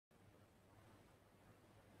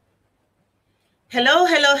Hello,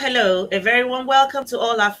 hello, hello. A very warm welcome to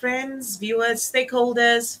all our friends, viewers,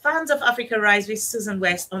 stakeholders, fans of Africa Rise with Susan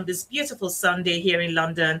West on this beautiful Sunday here in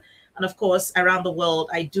London and, of course, around the world.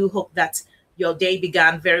 I do hope that your day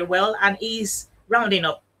began very well and is rounding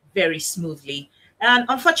up very smoothly. And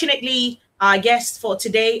unfortunately, our guest for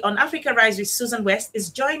today on Africa Rise with Susan West is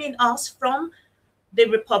joining us from the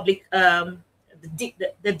Republic, the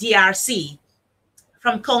DRC,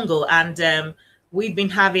 from Congo, and we've been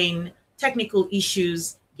having technical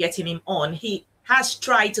issues getting him on. He has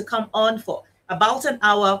tried to come on for about an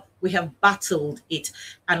hour. We have battled it,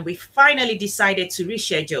 and we finally decided to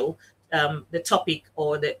reschedule the topic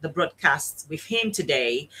or the broadcast with him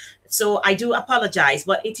today. So I do apologize,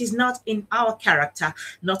 but it is not in our character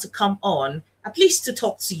not to come on, at least to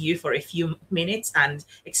talk to you for a few minutes and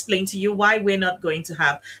explain to you why we're not going to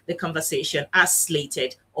have the conversation as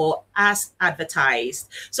slated or as advertised.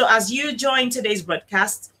 So as you join today's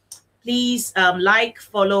broadcast, please like,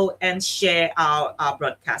 follow, and share our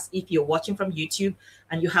broadcast. If you're watching from YouTube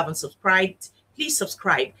and you haven't subscribed, please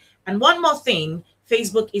subscribe. And one more thing,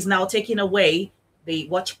 Facebook is now taking away the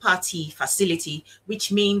watch party facility,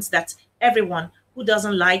 which means that everyone who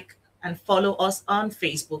doesn't like and follow us on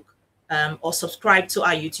Facebook or subscribe to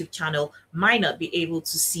our YouTube channel might not be able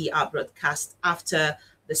to see our broadcast after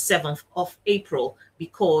the 7th of April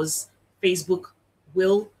because Facebook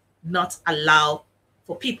will not allow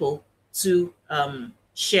for people to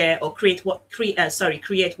share or create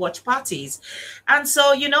watch parties. And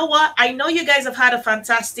so, you know what? I know you guys have had a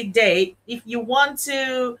fantastic day. If you want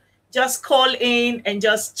to just call in and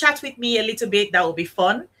just chat with me a little bit, that will be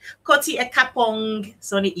fun. Koti Ekapong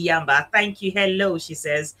Soni Iyamba, thank you. Hello, she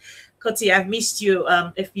says. Koti, I've missed you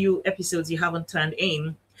a few episodes you haven't turned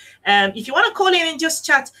in. If you want to call in and just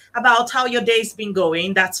chat about how your day's been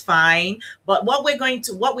going, that's fine. But what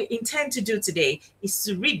we intend to do today is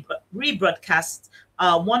to rebroadcast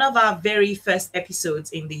one of our very first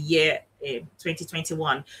episodes in the year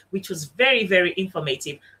 2021, which was very, very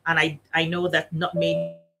informative. And I know that not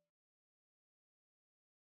many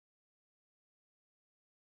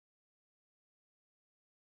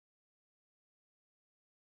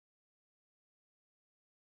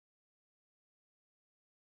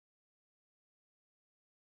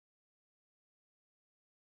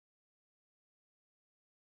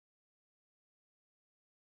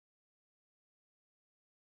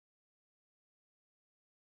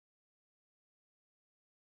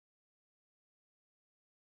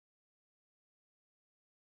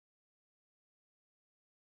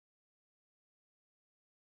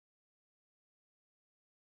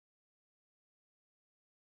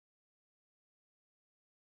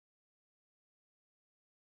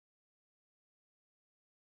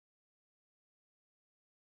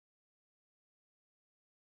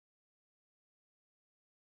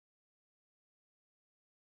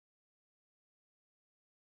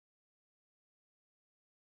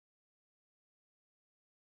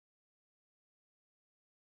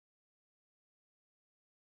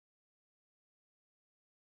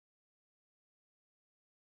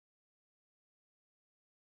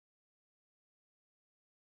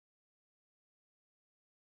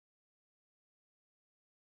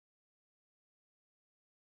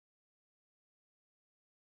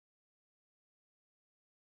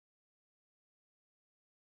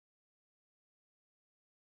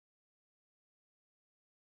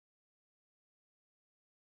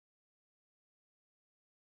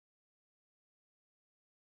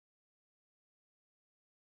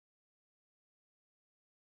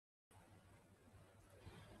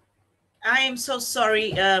I am so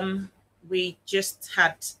sorry. We just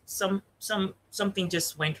had something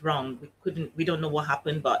just went wrong. We don't know what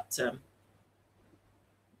happened, but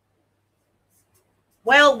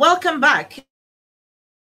well, welcome back.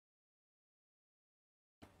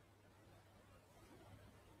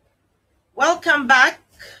 Welcome back.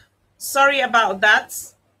 Sorry about that.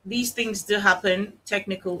 These things do happen.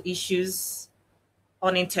 Technical issues,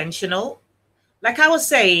 unintentional. Like I was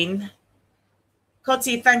saying,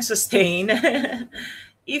 Koti, thanks for staying.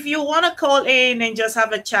 If you want to call in and just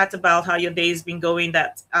have a chat about how your day's been going,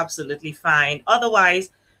 that's absolutely fine.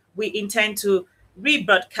 Otherwise, we intend to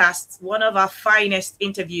rebroadcast one of our finest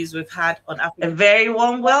interviews we've had on Africa. A very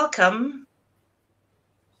warm welcome.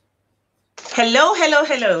 Hello, hello,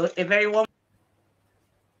 hello. A very warm.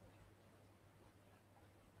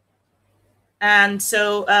 And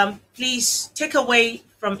so please take away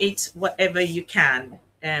from it whatever you can.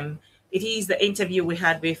 It is the interview we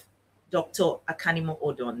had with Dr. Akanimo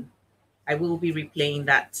Odon. I will be replaying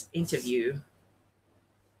that interview.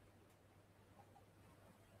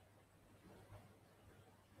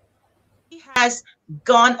 has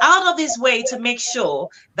gone out of his way to make sure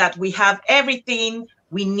that we have everything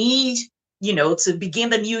we need, to begin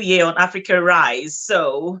the new year on Africa Rise.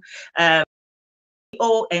 So,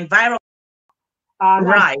 environment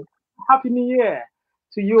Rise. Happy New Year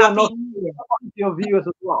to you and also your viewers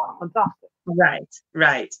as well. Fantastic.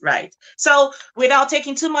 Right. So, without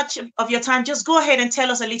taking too much of your time, just go ahead and tell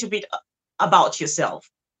us a little bit about yourself.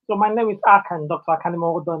 So my name is Dr.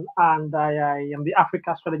 Akanimo Odon, and I am the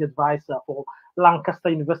Africa Strategy Advisor for Lancaster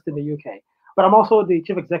University in the UK. But I'm also the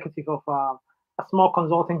Chief Executive of a small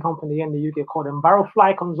consulting company in the UK called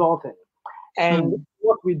EnviroFly Consulting. And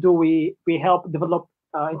what we do, we help develop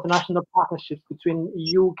international partnerships between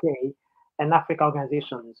UK and Africa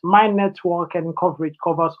organizations. My network and coverage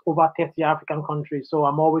covers over 30 African countries, so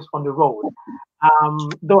I'm always on the road.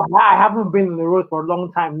 Though I haven't been on the road for a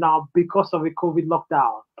long time now because of the COVID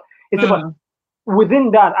lockdown. But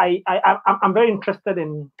within that, I'm very interested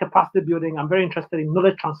in capacity building. I'm very interested in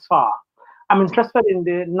knowledge transfer. I'm interested in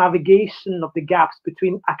the navigation of the gaps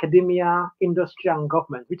between academia, industry, and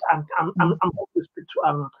government, which I'm going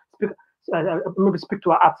to speak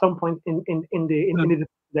to at some point in the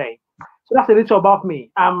day. So that's a little about me.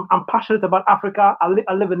 I'm passionate about Africa.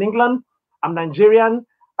 I live in England. I'm Nigerian.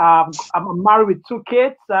 I'm married with 2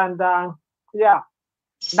 kids, and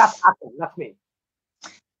that's me.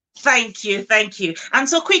 Thank you. And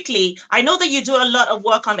so quickly, I know that you do a lot of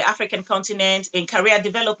work on the African continent in career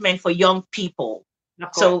development for young people.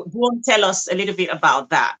 So do you want to tell us a little bit about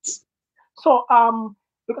that? So,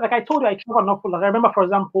 like I told you, I travel an awful lot. I remember, for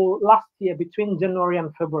example, last year between January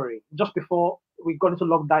and February, just before we got into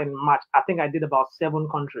lockdown in March, I think I did about 7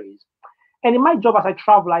 countries. And in my job as I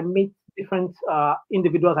travel, I meet different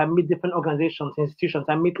individuals, I meet different organizations, institutions.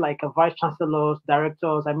 I meet like vice chancellors,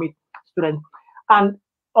 directors, I meet students. And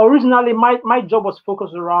originally, my job was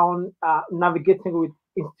focused around navigating with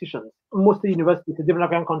institutions, mostly universities in different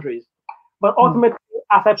African countries. But ultimately,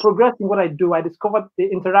 as I progressed in what I do, I discovered the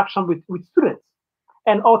interaction with students,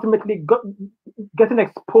 and ultimately getting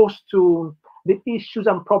exposed to the issues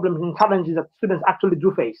and problems and challenges that students actually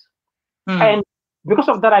do face. And because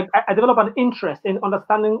of that, I developed an interest in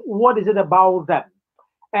understanding what is it about them.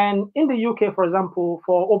 And in the UK, for example,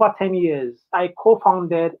 for over 10 years, I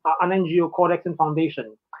co-founded an NGO called Exim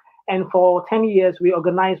Foundation. And for 10 years, we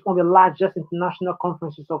organized one of the largest international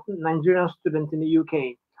conferences of Nigerian students in the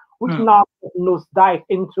UK, which now nosedive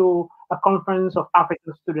into a conference of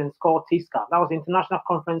African students called TISCA. That was the International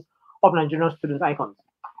Conference of Nigerian Students Icons.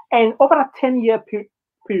 And over a 10-year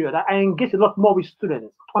period, I engaged a lot more with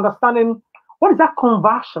students, understanding what is that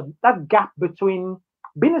conversion, that gap between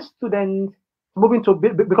being a student, moving to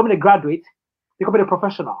becoming a graduate, becoming a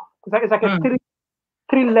professional. It's like a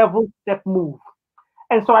three-level step move.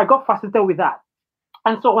 And so I got fascinated with that.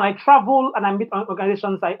 And so when I travel and I meet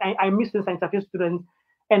organizations, I meet students, I interview students,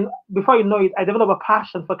 and before you know it, I develop a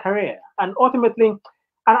passion for career. And ultimately, and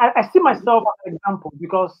I see myself as an example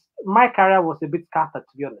because my career was a bit scattered,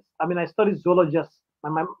 to be honest. I mean, I studied zoology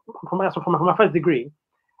from my first degree,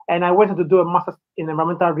 and I went to do a master's in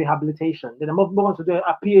environmental rehabilitation. Then I moved on to do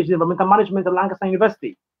a PhD in environmental management at Lancaster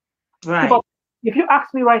University. Right. But if you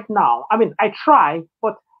ask me right now, I mean, I try,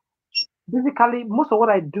 but basically most of what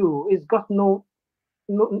I do is got no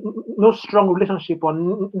strong relationship or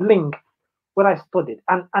link what I studied,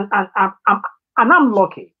 and I'm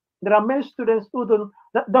lucky. There are many students who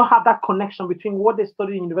don't have that connection between what they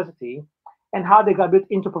study in university and how they graduate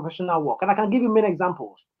into professional work. And I can give you many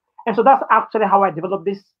examples. And so that's actually how I developed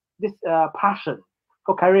this passion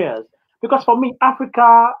for careers. Because for me,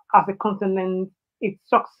 Africa as a continent, its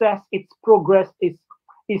success, its progress, its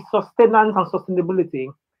sustenance and sustainability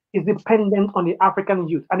is dependent on the African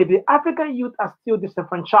youth. And if the African youth are still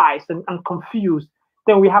disenfranchised and confused,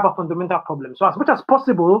 then we have a fundamental problem. So as much as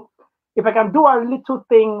possible, if I can do a little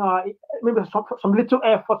thing, maybe some little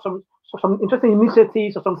effort, some interesting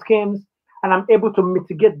initiatives or some schemes, and I'm able to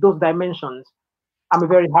mitigate those dimensions, I'm a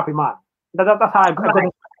very happy man. That's how I got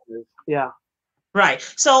into this. Yeah. Right.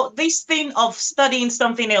 So this thing of studying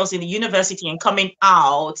something else in the university and coming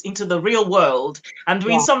out into the real world and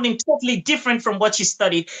doing something totally different from what you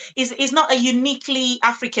studied is not a uniquely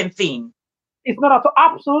African thing. It's not at all.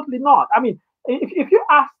 Absolutely not. I mean, if you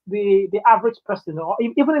ask the average person, or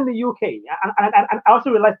even in the UK, and I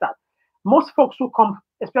also realize that most folks who come,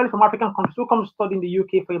 especially from African countries, who come study in the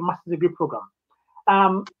UK for a master's degree program,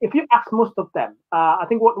 if you ask most of them, I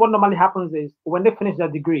think what normally happens is when they finish their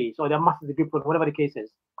degrees or their master's degree program, whatever the case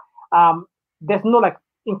is, there's no like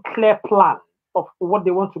clear plan of what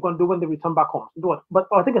they want to go and do when they return back home. But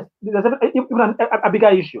I think there's even a bigger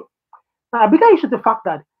issue. A bigger issue is the fact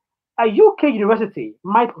that a UK university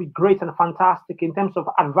might be great and fantastic in terms of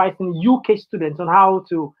advising UK students on how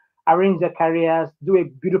to arrange their careers, do a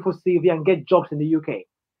beautiful CV, and get jobs in the UK.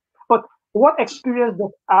 But what experience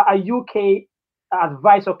does a UK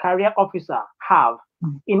advice or career officer have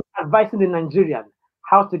in advising the Nigerian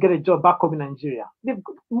how to get a job back home in Nigeria?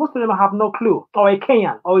 Most of them have no clue, or a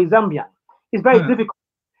Kenyan or a Zambian. It's very difficult.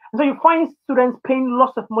 And so you find students paying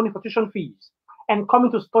lots of money for tuition fees and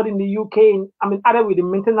coming to study in the UK. And, I mean, added with the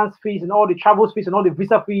maintenance fees and all the travel fees and all the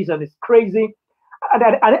visa fees, and it's crazy. At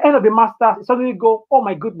the end of the master, suddenly go, oh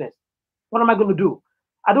my goodness, what am I going to do?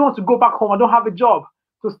 I don't want to go back home. I don't have a job.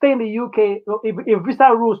 To stay in the UK, if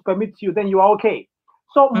visa rules permit you, then you are okay.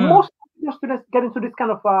 So most students get into this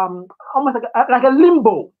kind of almost like a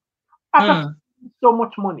limbo after so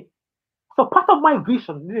much money. So part of my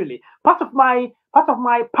vision, really, part of my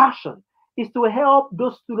passion is to help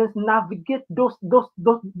those students navigate those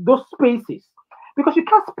spaces, because you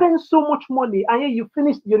can't spend so much money and yet you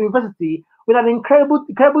finish university with an incredible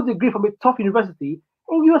degree from a tough university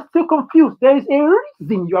and you are still confused. There is a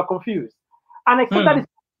reason you are confused, and except that is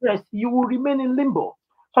stress, you will remain in limbo.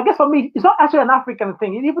 So I guess for me, it's not actually an African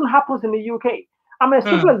thing. It even happens in the UK. I mean,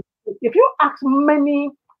 if you ask many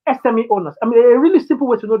SME owners, I mean, a really simple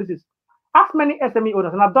way to know this is ask many SME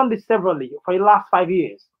owners, and I've done this severally for the last 5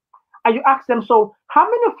 years. And you ask them, so how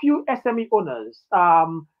many of you SME owners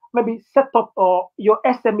maybe set up your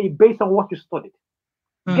SME based on what you studied?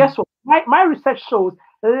 Guess what? My research shows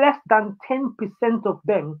less than 10% of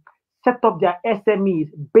them set up their SMEs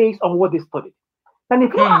based on what they studied. And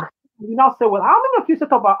if you ask, you now say, well, how many of you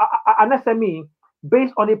set up an SME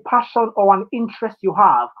based on a passion or an interest you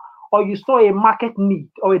have, or you saw a market need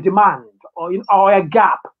or a demand or a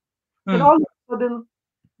gap? And all of a sudden,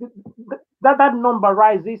 that number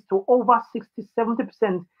rises to over 60,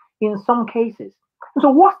 70% in some cases. And so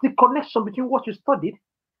what's the connection between what you studied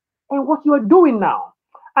and what you are doing now?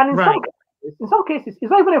 And in some cases, it's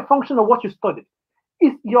not even a function of what you studied.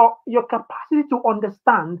 It's your capacity to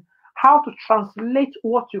understand how to translate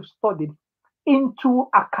what you've studied into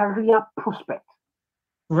a career prospect.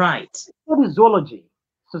 Right. What is zoology,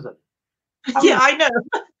 Susan? I know.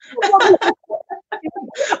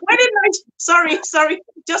 Sorry,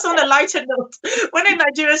 just on a lighter note, when a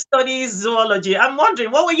Nigerian studies zoology, I'm wondering,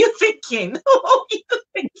 what were you thinking?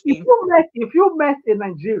 If you met a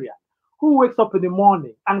Nigerian who wakes up in the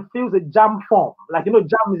morning and fills a JAM form, like,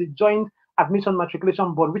 JAM is a Joint Admission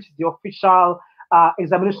Matriculation Board, which is the official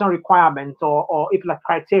examination requirement or if like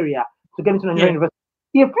criteria to get into Nigerian university.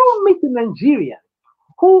 If you meet a Nigerian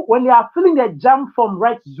who, when they are filling their JAM form,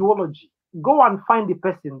 writes zoology, go and find the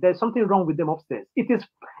person. There's something wrong with them upstairs. There's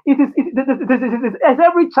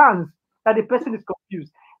every chance that the person is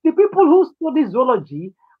confused. The people who study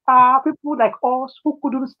zoology are people like us who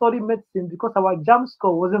couldn't study medicine because our JAM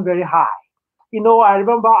score wasn't very high. I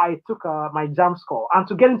remember I took my JAM score, and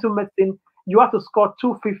to get into medicine, you have to score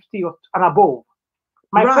 250 and above.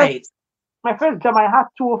 My first JAM, I had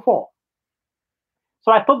 204.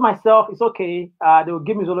 So I told myself, it's okay. They will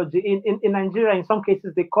give me zoology. In Nigeria, in some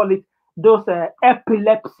cases, they call it those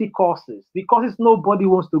epilepsy courses, the courses nobody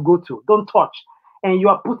wants to go to, don't touch, and you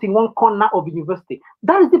are put in one corner of university.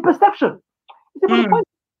 That is the perception.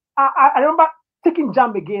 I remember taking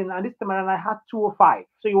JAM again, and this time around I had 205,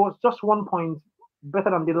 so it was just 1 point better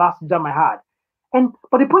than the last JAM I had.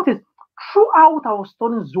 But the point is, throughout I was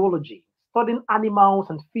studying zoology, studying animals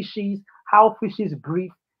and fishes, how fishes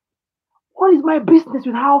breathe. What is my business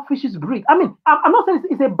with how fishes breathe? I mean, I'm not saying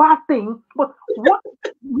it's a bad thing, but what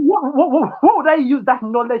would I use that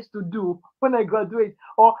knowledge to do when I graduate?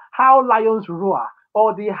 Or how lions roar,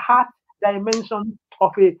 or the heart dimension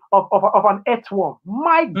of an earthworm?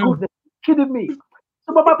 My goodness, kidding me.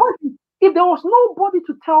 So, but my point is, if there was nobody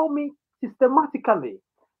to tell me systematically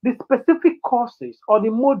the specific courses or the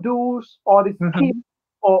modules or the scheme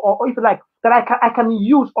or if you like that I can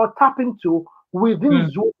use or tap into within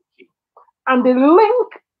zoology, and the link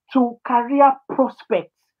to career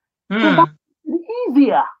prospects, so that's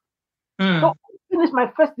easier. So I finished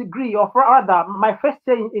my first degree, or rather my first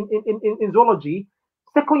year in zoology,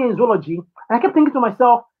 second year in zoology, and I kept thinking to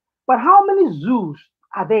myself, but how many zoos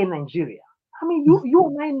are there in Nigeria? I mean, you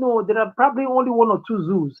and I know there are probably only 1 or 2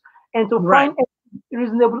 zoos, and to find a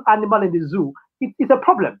reasonable animal in the zoo, it's a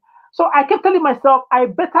problem. So I kept telling myself, I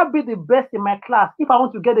better be the best in my class if I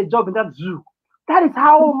want to get a job in that zoo. That is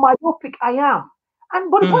how myopic I am.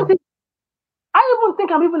 But the point is, I even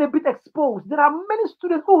think I'm even a bit exposed. There are many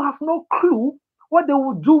students who have no clue what they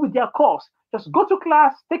will do with their course. Just go to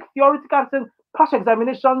class, take theoretical and pass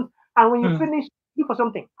examinations, and when you finish, do for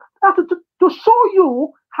something. Now, to show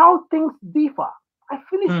you how things differ, I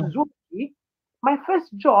finished zoology. My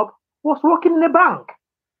first job was working in a bank.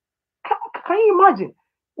 Can you imagine?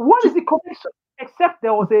 What is the connection? Except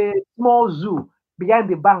there was a small zoo behind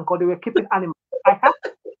the bank, or they were keeping animals. I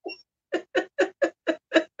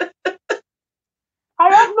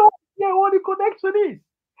have no idea what the connection is.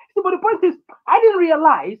 See, but the point is, I didn't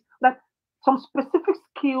realize that some specific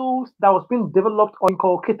skills that was being developed or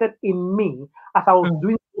inculcated in me as I was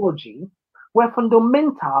doing zoology were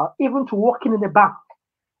fundamental even to working in a bank.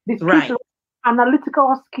 The skills, Right.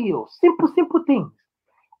 analytical skills, simple things.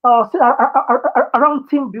 Around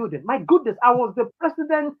team building. My goodness, I was the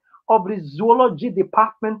president of the zoology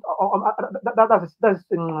department. That's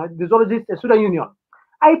the zoology student union.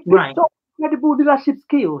 I Right. picked up incredible leadership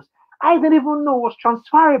skills I didn't even know was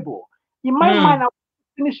transferable. In my mind, I would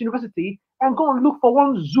finish university and go and look for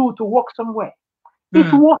one zoo to work somewhere.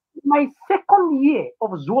 It was my second year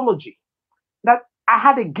of zoology that I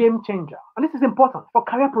had a game changer. And this is important for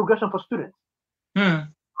career progression for students. I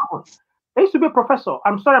used to be a professor.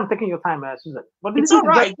 I'm sorry I'm taking your time, Susan. But It's all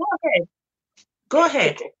right. Go ahead. Go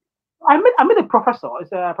ahead. I met a professor. It's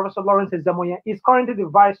Professor Lawrence Ezemoye. He's currently the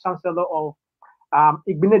vice chancellor of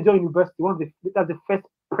Igbenedion University, that's the first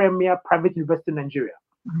premier private university in Nigeria.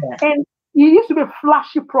 Yeah. And he used to be a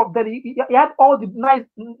flashy prof. That he had all the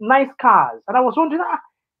nice cars, and I was wondering,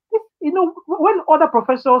 when other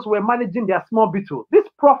professors were managing their small beetle, this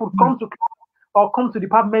prof would come to class or come to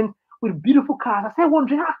department with beautiful cars. I started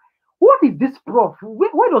wondering, what is this prof?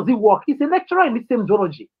 Where does he work? He's a lecturer in the same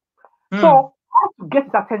zoology. So I have to get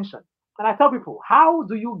his attention. And I tell people, how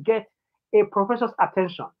do you get a professor's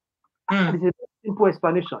attention? And it's a simple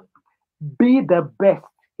explanation. Be the best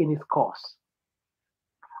in his course.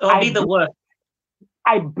 Or be the worst.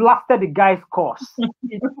 I blasted the guy's course.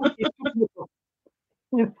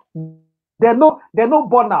 They're no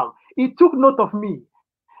burnout. He took note of me.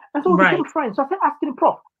 And so we became friends. So I started asking him,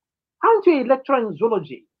 Prof, aren't you a lecturer in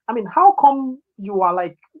zoology? I mean, how come you are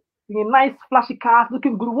like in a nice flashy car,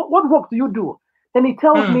 looking good? What work do you do? Then he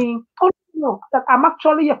tells me, that I'm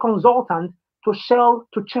actually a consultant to Shell,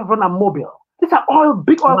 to Chevron and Mobil. These are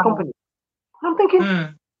big oil companies. And I'm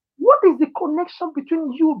thinking, what is the connection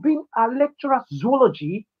between you being a lecturer of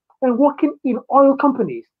zoology and working in oil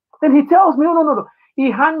companies? Then he tells me, no.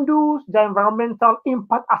 He handles the environmental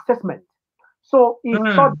impact assessment. So he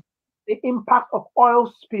studies the impact of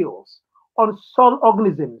oil spills on soil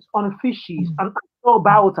organisms, on fishes, and soil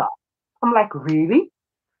biota. I'm like, really?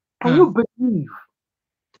 Can you believe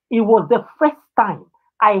it was the first time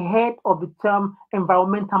I heard of the term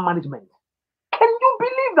environmental management? Can you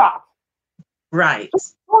believe that? Right.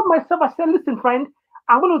 So I told myself, I said, listen, friend,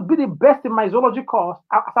 I'm going to be the best in my zoology course.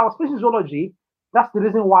 As I was finishing zoology, that's the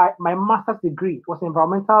reason why my master's degree was in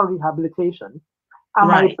environmental rehabilitation and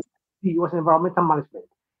my PhD was in environmental management.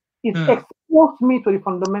 It exposed me to the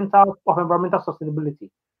fundamentals of environmental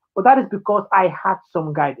sustainability. But that is because I had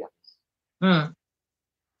some guidance.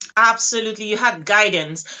 Absolutely, you had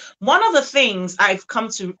guidance. One of the things I've come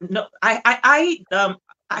to know, I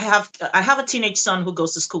have a teenage son who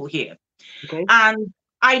goes to school here, and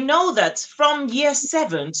I know that from year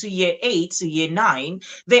 7 to year 8 to year 9,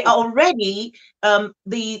 they are already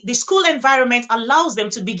the school environment allows them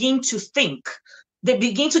to begin to think. They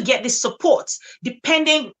begin to get this support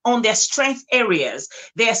depending on their strength areas.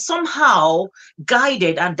 They are somehow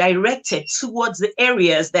guided and directed towards the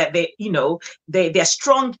areas that they're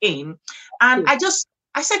strong in. And I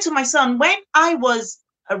said to my son, when I was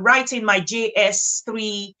writing my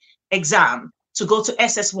JS3 exam to go to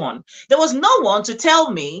SS1, there was no one to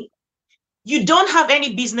tell me, you don't have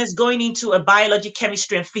any business going into a biology,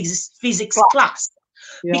 chemistry, and physics class,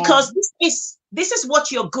 because this is what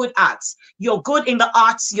you're good at. You're good in the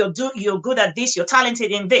arts. You're good at this. You're talented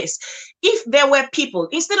in this. If there were people,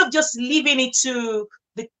 instead of just leaving it to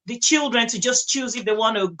the children to just choose if they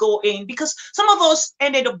want to go in, because some of us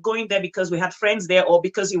ended up going there because we had friends there, or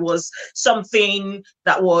because it was something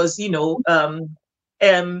that was,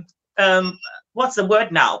 what's the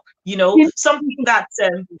word now? Something that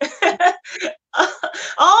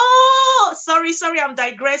oh, sorry, I'm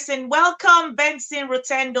digressing. Welcome, Benson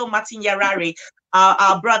Rotendo Martin Yarari,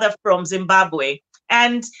 our brother from Zimbabwe.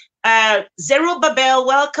 And Zerubbabel,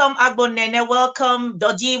 welcome. Agbonene, welcome.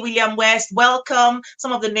 Doji William West, welcome.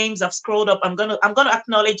 Some of the names I've scrolled up. I'm gonna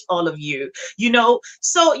acknowledge all of you.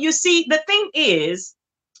 So you see, the thing is,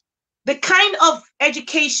 the kind of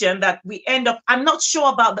education that we end up, I'm not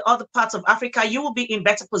sure about the other parts of Africa. You will be in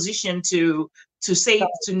better position to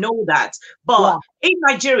know that. But in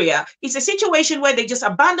Nigeria, it's a situation where they just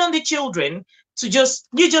abandon the children to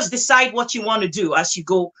just decide what you want to do as you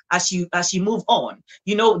go, as you move on.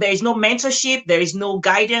 There is no mentorship, there is no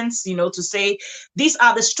guidance, to say these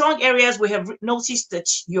are the strong areas we have noticed that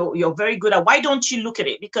you're very good at. Why don't you look at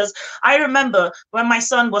it? Because I remember when my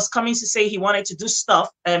son was coming to say he wanted to do stuff,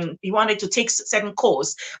 he wanted to take certain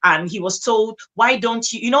course, and he was told, why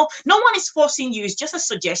don't you, no one is forcing you, it's just a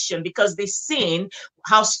suggestion, because they've seen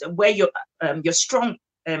where your strong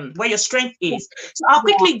where your strength is. So I'll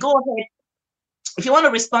quickly go ahead. If you want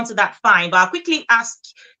to respond to that, fine, but I'll quickly ask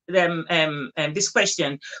them this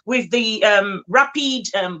question. With the rapid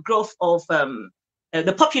growth of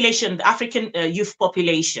the population, the African youth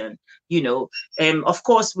population, of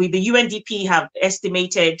course, with the UNDP have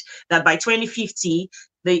estimated that by 2050,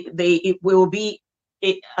 it will be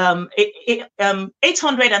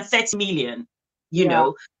 830 million,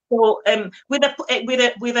 So with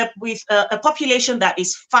a population that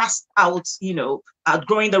is fast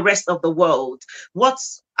outgrowing the rest of the world,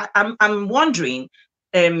 I'm wondering,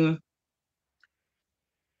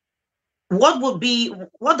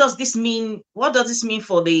 what does this mean? What does this mean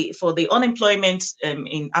for the unemployment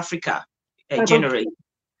in Africa generally?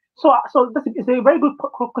 So it's a very good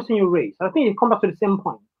question you raised. I think it comes back to the same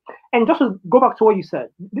point. And just to go back to what you said,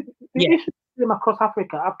 the issue across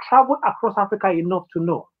Africa, I've traveled across Africa enough to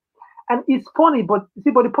know. And it's funny, but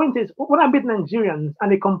the point is, when I meet Nigerians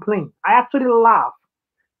and they complain, I actually laugh.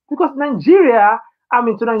 Because to Nigerians,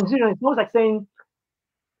 it's not like saying,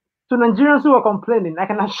 to Nigerians who are complaining, I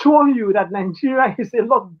can assure you that Nigeria is a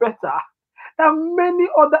lot better than many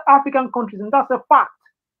other African countries, and that's a fact.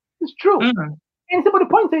 It's true. Mm-hmm. And so, but the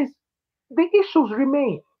point is, the issues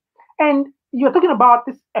remain. And you're talking about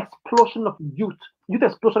this explosion of youth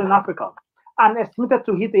explosion in Africa, and estimated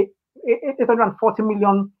to hit 840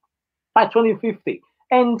 million by 2050.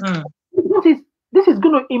 And this is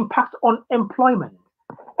going to impact on employment.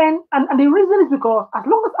 And the reason is because as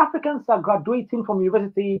long as Africans are graduating from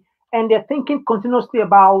university and they're thinking continuously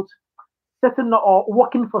about setting or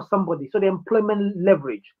working for somebody, so the employment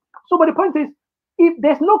leverage. So, but the point is, if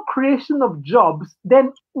there's no creation of jobs,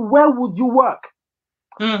 then where would you work?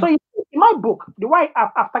 So in my book, the way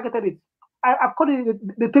I've targeted it, I've called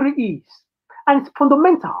it the 3 E's. And it's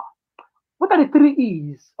fundamental. What are the 3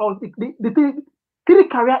 E's, or the 3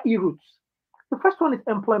 career E routes? The first one is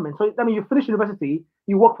employment. So I mean, you finish university,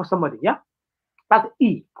 you work for somebody, yeah? That's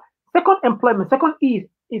E. Second, employment. Second E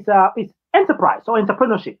is enterprise or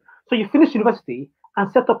entrepreneurship. So you finish university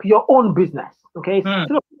and set up your own business, okay?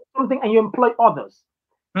 Set up something and you employ others.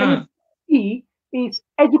 Then E is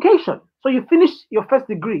education. So you finish your first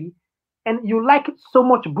degree and you like so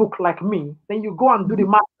much book like me, then you go and do the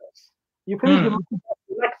masters. You finish the masters,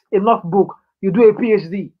 you like enough book, you do a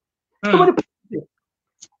PhD. So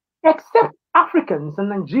except Africans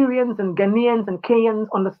and Nigerians and Ghanaians and Kenyans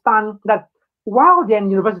understand that while they're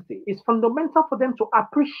in university, it's fundamental for them to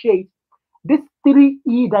appreciate these 3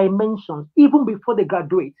 E dimensions even before they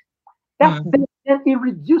graduate. Then it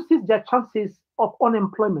reduces their chances of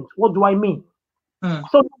unemployment. What do I mean?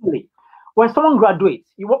 So normally, when someone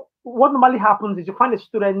graduates, what normally happens is you find a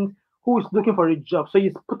student who is looking for a job. So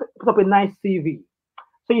you put up a nice CV.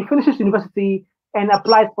 So he finishes university and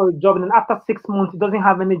applies for a job. And then after 6 months, he doesn't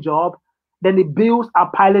have any job. Then the bills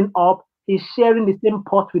are piling up. He's sharing the same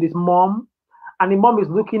pot with his mom. And the mom is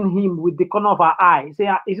looking at him with the corner of her eye,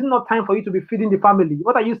 saying, is it not time for you to be feeding the family?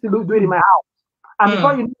 What are you still doing in my house? And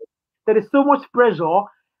before you know it, there is so much pressure.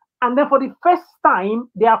 And then for the first time,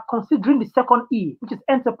 they are considering the second E, which is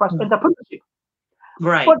entrepreneurship.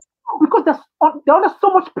 Right. But because they're under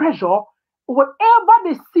so much pressure, whatever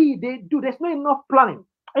they see, they do. There's not enough planning.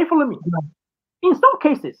 Are you following me? Right. In some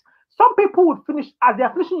cases, some people would finish, as they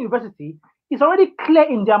are finishing university, it's already clear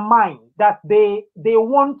in their mind that they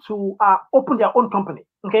want to open their own company,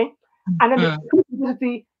 okay? And then they finish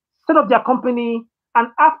university, set up their company, and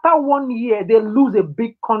after 1 year, they lose a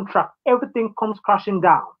big contract. Everything comes crashing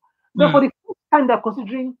down. So for the first time, they're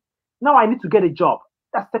considering, now I need to get a job.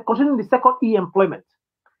 That's considering the second E, employment.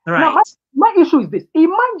 Right. Now, my issue is this.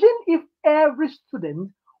 Imagine if every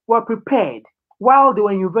student were prepared while they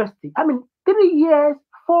were in university. I mean, 3 years,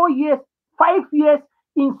 4 years, 5 years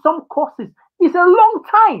in some courses. It's a long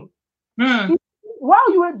time.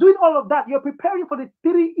 While you were doing all of that, you're preparing for the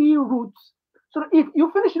 3 E routes. So if you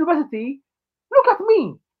finish university, look at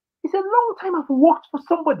me. It's a long time I've worked for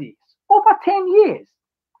somebody. Over 10 years.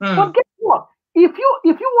 But guess what? If you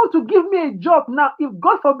want to give me a job now, if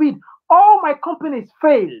God forbid all my companies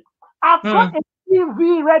fail, I've got a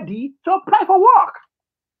CV ready to apply for work.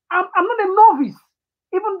 I'm not a novice,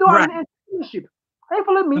 even though I'm in internship. Are you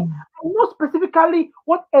following me? I know specifically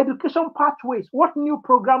what education pathways, what new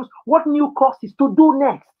programs, what new courses to do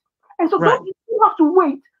next. And so don't you have to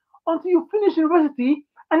wait until you finish university,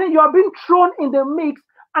 and then you are being thrown in the mix.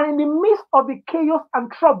 And in the midst of the chaos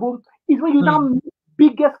and trouble is when you now make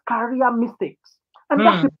biggest career mistakes. And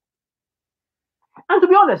that's it. And to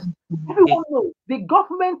be honest, everyone knows the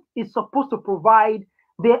government is supposed to provide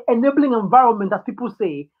the enabling environment, as people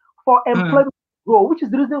say, for employment to grow, which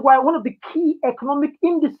is the reason why one of the key economic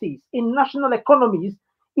indices in national economies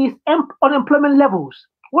is unemployment levels.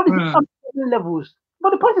 What is unemployment levels?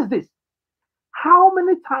 But the point is this: how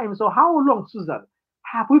many times or how long, Susan,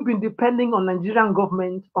 have we been depending on Nigerian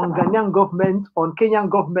government, on Ghanaian government, on Kenyan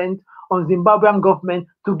government, on Zimbabwean government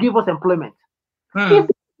to give us employment? If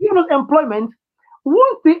they give us employment,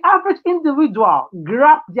 won't the average individual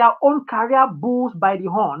grab their own career bulls by the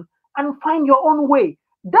horn and find your own way?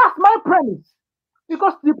 That's my premise.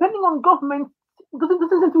 Because depending on government, doesn't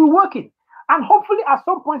seem to be working. And hopefully at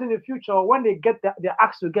some point in the future, when they get their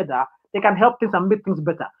acts together, they can help things and make things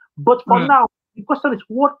better. But for now, the question is,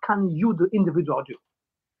 what can you, the individual, do?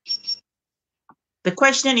 The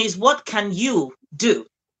question is, what can you do?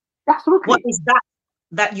 Absolutely. What is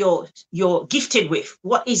that you're gifted with?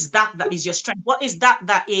 What is that is your strength? What is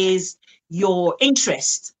that is your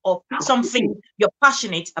interest, or something you're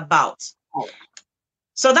passionate about?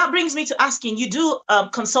 So that brings me to asking, you do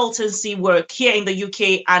consultancy work here in the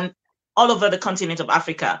UK and all over the continent of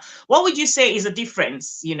Africa. What would you say is the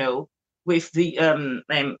difference, with the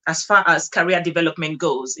as far as career development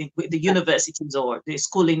goes with the universities or the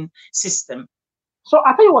schooling system? So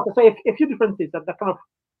I'll tell you what, so a few differences that kind of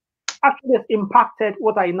actually has impacted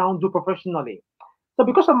what I now do professionally. So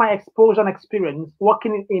because of my exposure and experience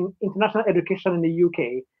working in international education in the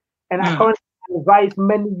UK, and I currently advise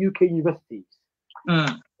many UK universities,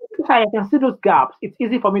 if I can see those gaps, it's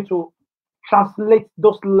easy for me to translate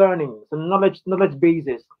those learnings and knowledge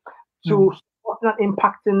bases to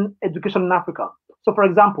impacting education in Africa. So for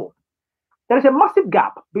example, there is a massive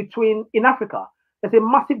gap in Africa, there's a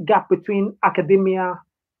massive gap between academia,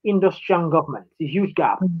 industry, and government. It's a huge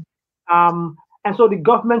gap. And so the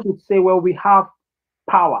government would say, well, we have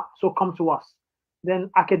power, so come to us.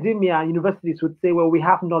 Then academia, universities would say, well, we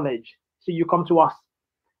have knowledge, so you come to us.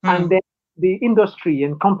 And then the industry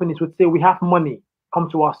and companies would say, we have money, come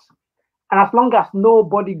to us. And as long as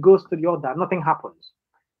nobody goes to the other, nothing happens.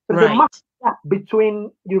 So there's a massive gap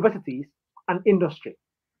between universities and industry.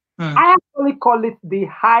 I actually call it the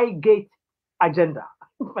high gate agenda.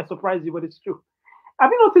 It might surprise you, but it's true.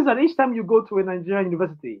 Have you noticed that each time you go to a Nigerian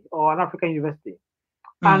university or an African university,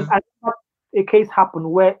 and a case happened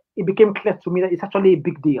where it became clear to me that it's actually a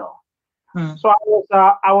big deal. So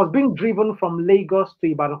I was being driven from Lagos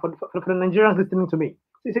to Ibadan for the Nigerians listening to me.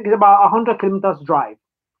 It's about 100 kilometers drive.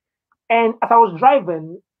 And as I was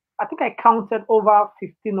driving, I think I counted over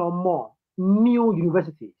 15 or more new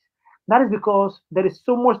universities. That is because there is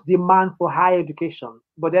so much demand for higher education,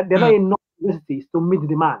 but there are not enough universities to meet the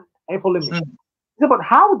demand. Are you following me? But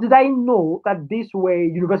how did I know that these were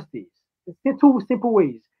universities? It's two simple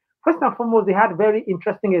ways. First and foremost, they had very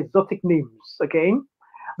interesting exotic names. Okay,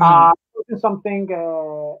 something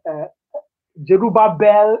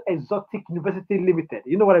Jerubabel Exotic University Limited.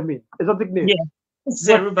 You know what I mean? Exotic name. Yeah,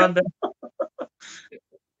 Jerubabel.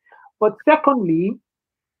 But secondly,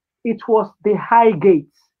 it was the high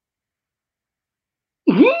gates,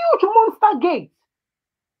 huge monster gates.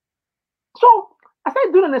 So I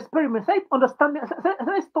started doing an experiment. I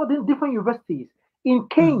started studying different universities in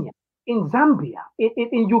Kenya, in Zambia,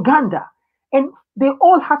 in Uganda, and they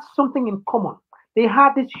all had something in common. They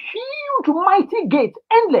had this huge, mighty gate,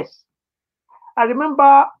 endless. I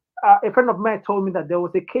remember a friend of mine told me that there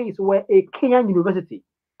was a case where a Kenyan university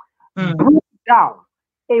broke down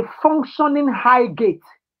a functioning high gate.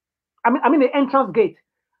 I mean the entrance gate,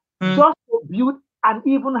 just to build an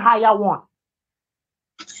even higher one.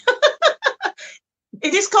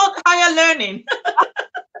 It is called higher learning.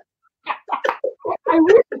 I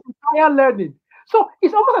wish it was higher learning. So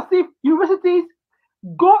it's almost as if universities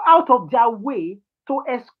go out of their way to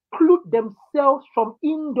exclude themselves from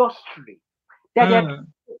industry that they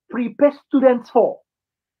prepare students for.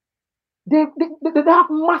 They have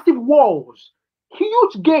massive walls,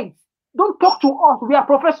 huge gates. Don't talk to us. We are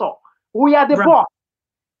professor. We are the boss.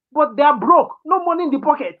 But they are broke. No money in the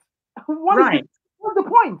pocket. What's the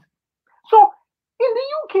point? So in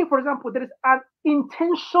the UK, for example, there is an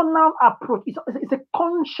intentional approach. It's a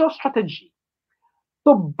conscious strategy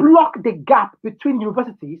to block the gap between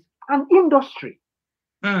universities and industry.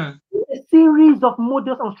 A series of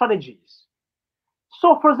models and strategies.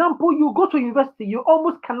 So, for example, you go to university, you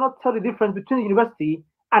almost cannot tell the difference between the university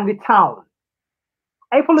and the town.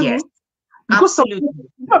 Are you following me? Absolutely.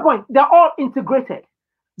 They're all integrated.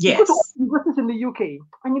 Yes. You go to universities in the UK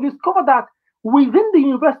and you discover that within the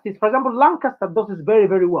universities. For example, Lancaster does this very,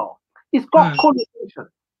 very well. It's called co-location.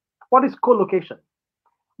 What is co-location?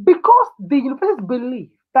 Because the universities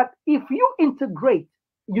believe that if you integrate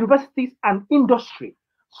universities and industry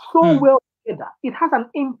so well together, it has an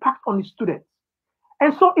impact on the students.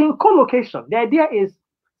 And so in co-location, the idea is,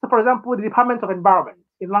 so for example, the Department of Environment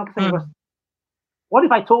in Lancaster University. What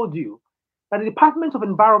if I told you that the Department of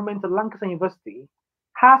Environment at Lancaster University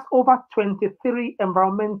has over 23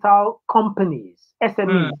 environmental companies,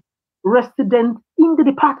 SMEs, resident in the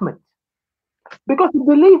department? Because the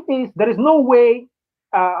belief is there is no way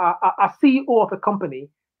a CEO of a company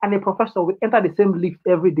and a professor will enter the same lift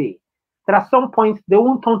every day. That at some point they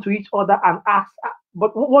won't turn to each other and ask,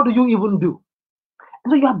 but what do you even do?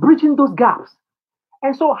 And so you are bridging those gaps.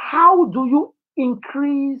 And so how do you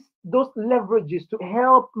increase those leverages to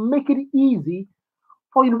help make it easy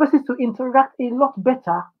for universities to interact a lot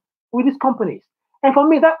better with these companies? And for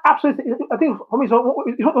me, that absolutely, I think for me,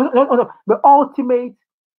 the ultimate,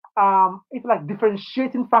 if like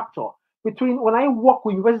differentiating factor between when I work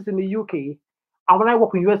with universities in the UK and when I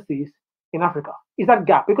work with universities in Africa is that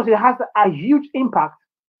gap, because it has a huge impact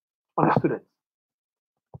on the students.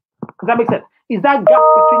 Does that make sense? Is that gap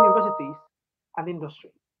between universities and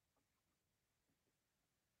industry?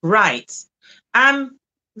 Right.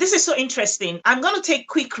 This is so interesting. I'm going to take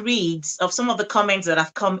quick reads of some of the comments that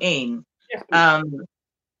have come in. Yes,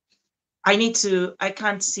 I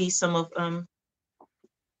can't see some of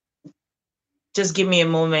just give me a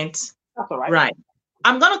moment. That's all right. Right.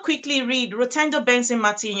 I'm going to quickly read. Rotendo Benson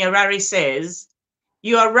Martin Yarari says,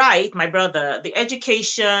 you are right, my brother. The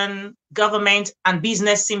education, government, and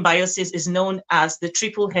business symbiosis is known as the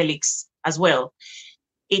triple helix as well.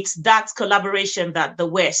 It's that collaboration that the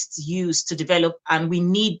West used to develop, and we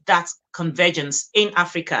need that convergence in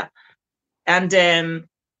Africa. And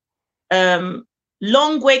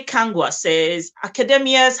Longway Kangwa says,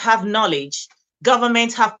 academias have knowledge,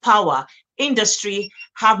 governments have power, industry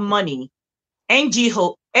have money,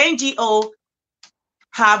 NGO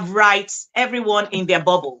have rights, everyone in their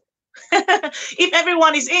bubble. If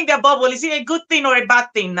everyone is in their bubble, is it a good thing or a bad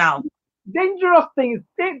thing now? Dangerous things,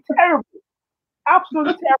 terrible,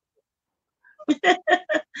 absolutely terrible.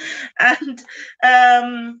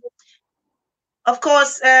 And of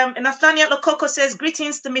course, Nathaniel Okoko says,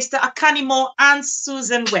 greetings to Mr. Akanimo and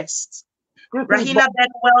Susan West. Rahina Ben,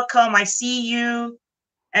 welcome. I see you.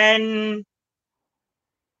 And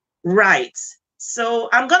right. So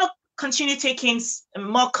I'm going to continue taking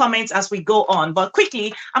more comments as we go on. But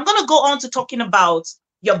quickly, I'm going to go on to talking about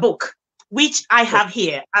your book, which I have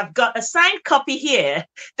here. I've got a signed copy here,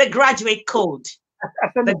 The Graduate Code.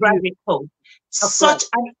 The Graduate Code.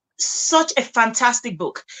 Such a fantastic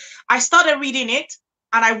book. I started reading it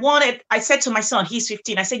and I said to my son, he's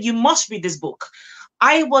 15, I said, you must read this book.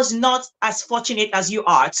 I was not as fortunate as you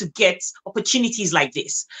are to get opportunities like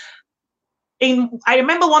this. I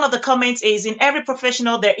remember one of the comments is, in every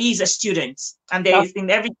professional, there is a student, and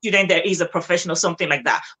in every student, there is a professional, something like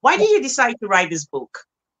that. Why did you decide to write this book?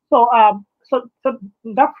 So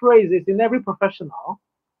that phrase is, in every professional,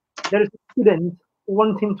 there is a student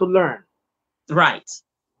wanting to learn. Right.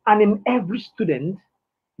 And in every student,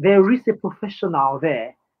 there is a professional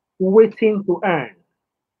there waiting to earn.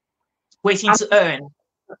 Waiting to earn.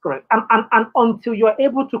 That's correct. And until you are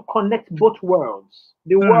able to connect both worlds,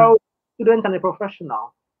 the world student and a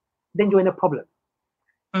professional, then you're in a problem.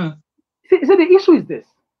 See, the issue is this.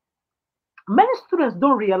 Many students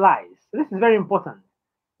don't realize, this is very important,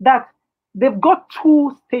 that they've got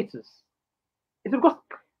two status. It's because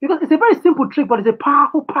it's a very simple trick, but it's a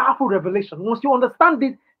powerful, powerful revelation. Once you understand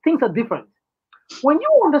it, things are different. When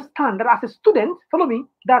you understand that as a student, follow me,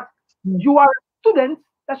 that you are a student,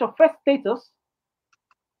 that's your first status.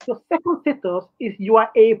 Your second status is you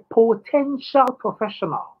are a potential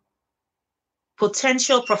professional.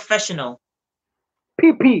 Potential professional.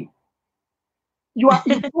 PP. You are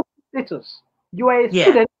in status. You are a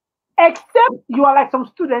student, except you are like some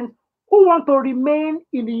students who want to remain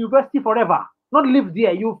in the university forever, not live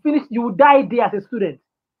there. You finish, you die there as a student.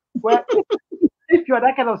 Well, if you are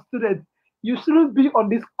that kind of student, you shouldn't be on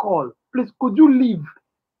this call. Please, could you leave?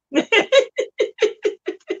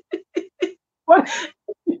 But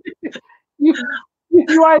if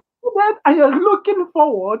you are a student and you're looking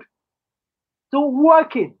forward to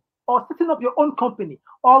working or setting up your own company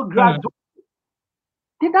or graduate,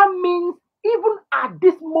 then that means even at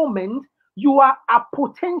this moment, you are a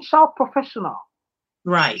potential professional.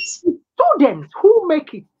 Right. Students who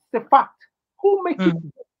make it, the fact, who make it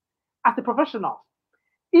as a professional,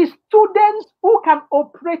 is students who can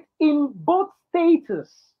operate in both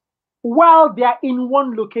status while they are in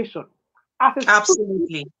one location. As a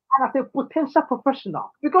Absolutely. and as a potential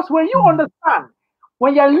professional. Because when you understand,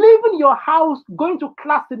 when you're leaving your house, going to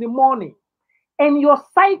class in the morning, and your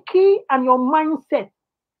psyche and your mindset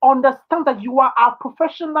understand that you are a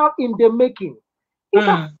professional in the making, it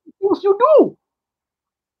affects things you do.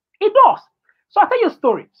 It does. So I'll tell you a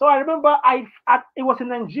story. So I remember it was in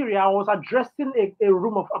Nigeria. I was addressing a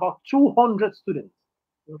room of about 200 students,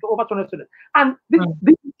 over 200 students. And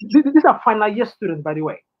these are final year students, by the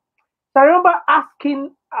way. So I remember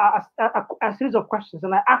asking a series of questions,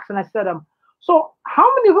 and I asked and I said, so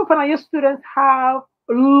how many of you final year students have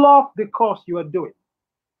loved the course you are doing?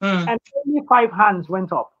 And only 5 hands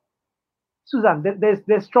went up. Susan,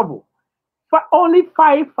 there's trouble. But only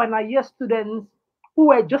 5 final year students who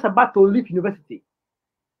were just about to leave university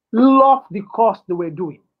loved the course they were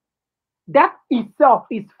doing. That itself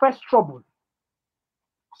is first trouble.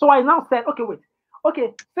 So I now said, okay, wait.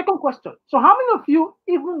 Okay, second question. So how many of you,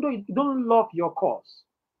 even though you don't love your course,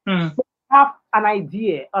 have an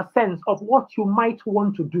idea, a sense of what you might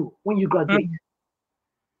want to do when you graduate?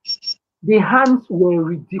 The hands were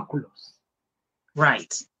ridiculous.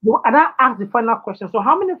 Right. And I asked the final question. So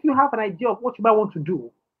how many of you have an idea of what you might want to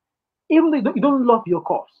do, even though you don't love your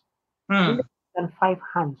course? Less than 5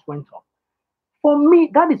 hands went up. For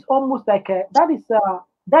me, that is almost like that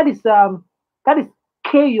is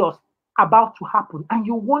chaos about to happen, and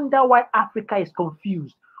you wonder why Africa is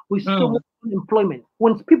confused with so much unemployment.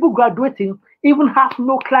 When people graduating even have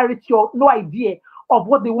no clarity or no idea of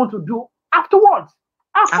what they want to do afterwards.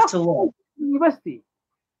 After university.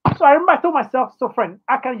 So I remember I told myself, so friend,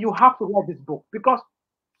 you have to read this book because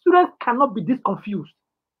students cannot be this confused.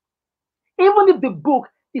 Even if the book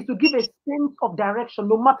is to give a sense of direction,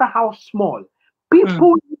 no matter how small,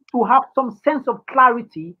 people need to have some sense of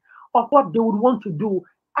clarity of what they would want to do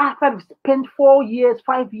after they've spent 4 years,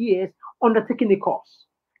 5 years undertaking a course.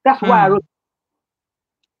 That's why I wrote.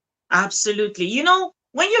 Absolutely. You know,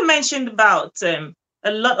 when you mentioned about a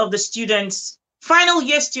lot of the students, final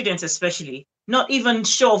year students especially, not even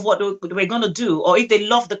sure of what we're going to do or if they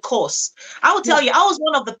love the course, I will tell you, I was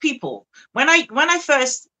one of the people when I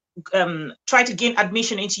first tried to gain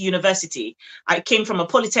admission into university. I came from a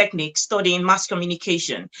polytechnic studying mass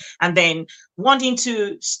communication and then wanting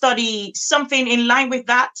to study something in line with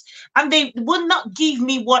that, and they would not give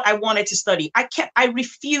me what I wanted to study. I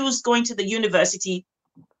refused going to the university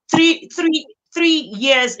three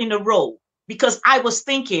years in a row because I was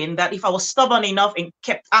thinking that if I was stubborn enough and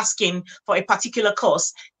kept asking for a particular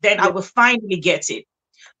course, then I would finally get it.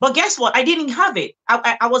 But guess what? I didn't have it.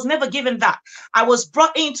 I was never given that. I was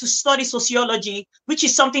brought in to study sociology, which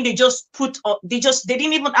is something they just put on. They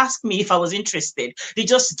didn't even ask me if I was interested. They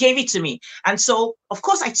just gave it to me. And so, of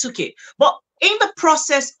course, I took it. But in the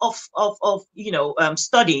process of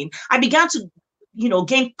studying, I began to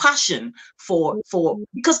gain passion for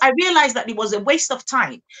because I realized that it was a waste of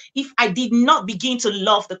time if I did not begin to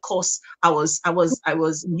love the course I was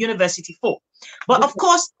in university for. But of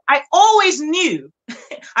course, I always knew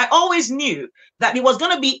that it was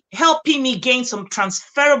going to be helping me gain some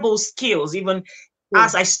transferable skills, even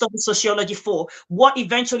as I studied sociology for what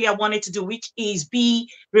eventually I wanted to do, which is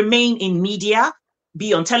remain in media,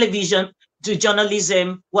 be on television, do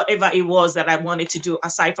journalism, whatever it was that I wanted to do,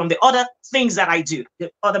 aside from the other things that I do,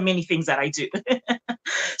 the other many things that I do.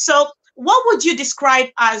 So what would you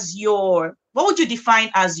define as your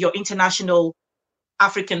international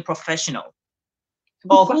African professional?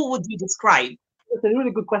 Or who would you describe? It's a really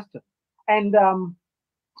good question. And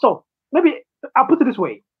so maybe I'll put it this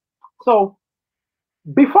way. So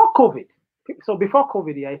before COVID,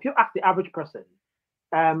 if you ask the average person,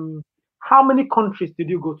 how many countries did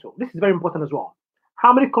you go to? This is very important as well.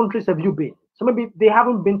 How many countries have you been? So maybe they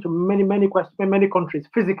haven't been to many countries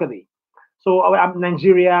physically. So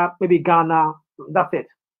Nigeria, maybe Ghana, that's it.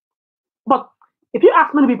 But if you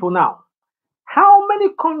ask many people now, how many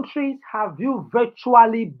countries have you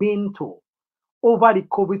virtually been to over the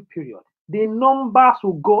COVID period? The numbers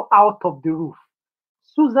will go out of the roof.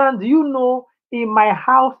 Susan, do you know in my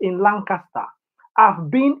house in Lancaster, I've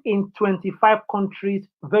been in 25 countries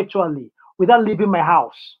virtually without leaving my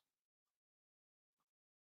house.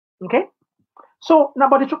 Okay? So now,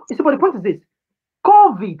 but the point is this.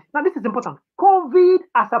 COVID, now this is important. COVID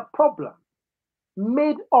as a problem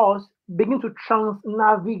made us begin to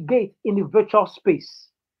navigate in the virtual space.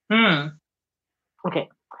 Okay.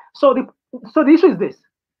 So the issue is this.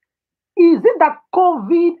 Is it that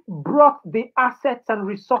COVID brought the assets and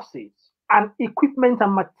resources and equipment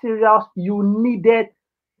and materials you needed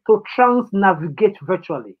to navigate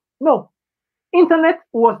virtually? No. Internet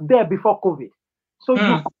was there before COVID. So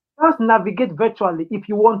you could navigate virtually if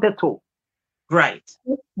you wanted to. Right.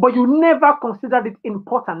 But you never considered it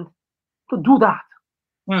important to do that.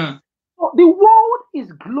 Mm. So the world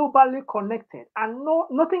is globally connected, and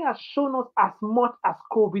nothing has shown us as much as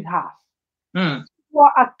COVID has. Mm. You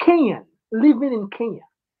are a Kenyan living in Kenya.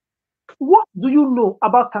 What do you know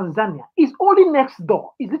about Tanzania? It's only next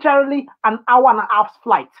door. It's literally an hour and a half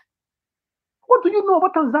flight. What do you know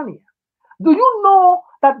about Tanzania? Do you know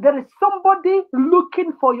that there is somebody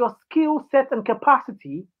looking for your skill set and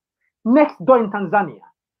capacity next door in Tanzania?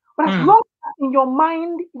 But as long as in your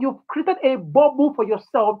mind you've created a bubble for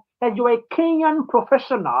yourself that you're a Kenyan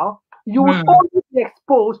professional, you will only be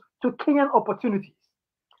exposed to Kenyan opportunities.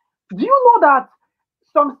 Do you know that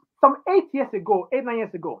some 8 years ago, 8, 9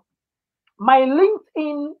 years ago, my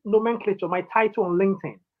LinkedIn nomenclature, my title on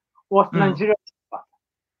LinkedIn was Nigerian expert.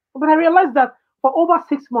 But I realized that for over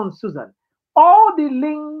 6 months, Susan, all the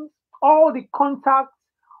links, all the contacts,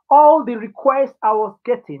 all the requests I was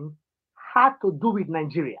getting had to do with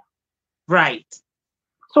Nigeria. Right.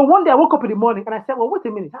 So one day I woke up in the morning and I said, well, wait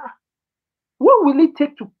a minute. What will it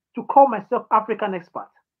take to call myself African expert?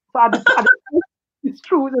 So at the time, it's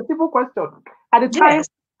true, it's a simple question. At the time,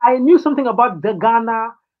 I knew something about the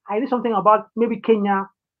Ghana, I knew something about maybe Kenya.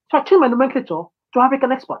 So I changed my nomenclature to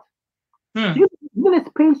African expert. In a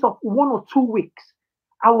space of 1 or 2 weeks,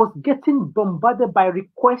 I was getting bombarded by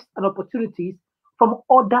requests and opportunities from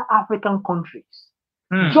other African countries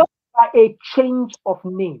just by a change of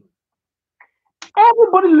name.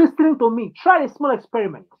 Everybody listening to me, try a small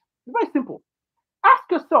experiment. It's very simple.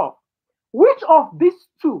 Ask yourself, which of these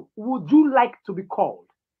two would you like to be called?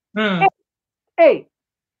 A,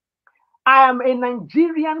 I am a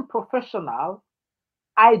Nigerian professional.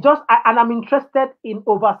 And I'm interested in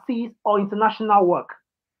overseas or international work.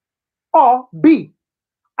 Or B,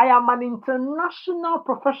 I am an international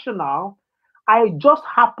professional. I just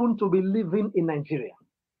happen to be living in Nigeria.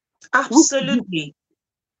 Absolutely.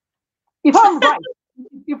 If I'm right,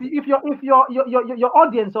 if your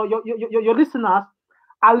audience or your listeners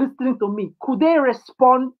are listening to me, could they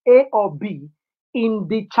respond A or B in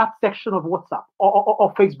the chat section of WhatsApp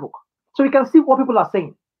or Facebook? So we can see what people are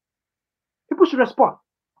saying. People should respond.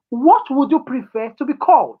 What would you prefer to be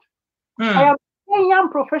called? I am a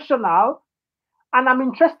Kenyan professional and I'm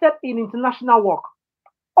interested in international work.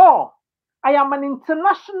 Or I am an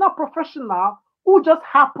international professional who just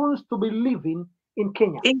happens to be living in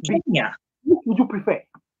Kenya. In Kenya. What would you prefer?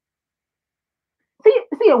 See,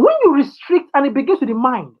 when you restrict, and it begins with the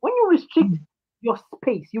mind, when you restrict your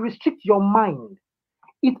space, you restrict your mind,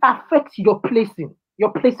 it affects your placement.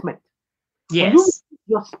 Yes. When you restrict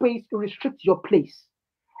your space, you restrict your place.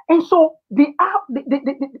 And so the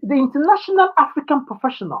international African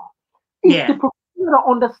professional is the professional that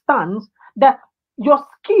understands that your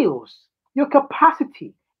skills, your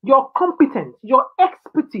capacity, your competence, your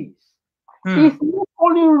expertise is not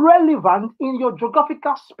only relevant in your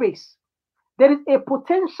geographical space, there is a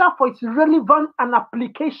potential for its relevance and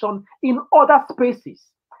application in other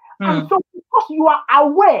spaces. And so because you are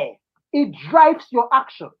aware, it drives your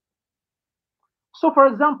action. So for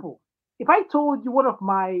example, if I told you one of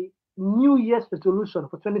my New Year's resolution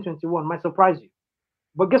for 2021 might surprise you.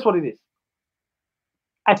 But guess what it is?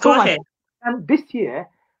 I told myself, and this year,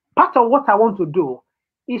 part of what I want to do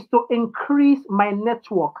is to increase my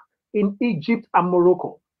network in Egypt and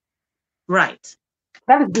Morocco. Right.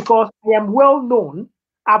 That is because I am well known.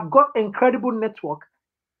 I've got incredible network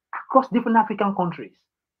across different African countries.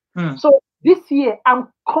 So this year, and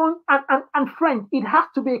friends, it has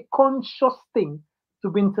to be a conscious thing to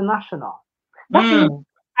be international. That means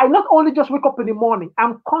I not only just wake up in the morning,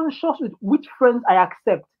 I'm conscious with which friends I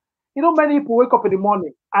accept. You know, many people wake up in the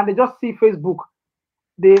morning and they just see Facebook,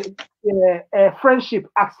 the friendship,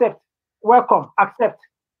 accept, welcome, accept,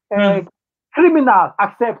 criminal,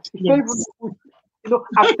 accept, favorite, you know,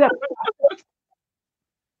 accept.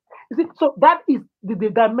 You see, so that is the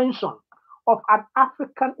dimension of an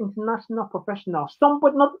African international professional,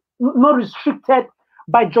 somebody not restricted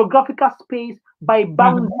by geographical space, by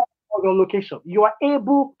boundaries or your location. You are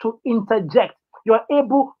able to interject, you are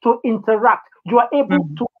able to interact, you are able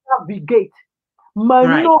to navigate,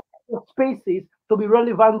 maneuver spaces to be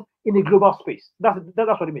relevant in a global space. That's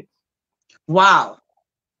what it means. Wow.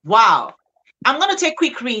 Wow. I'm going to take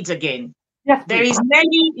quick reads again. Yes, there is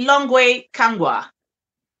Nelly Longway Kangwa,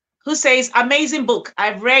 who says, amazing book.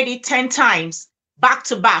 I've read it 10 times, back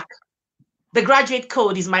to back. The Graduate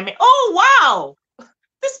Code is my oh, wow.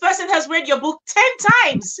 This person has read your book 10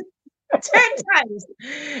 times. 10 times.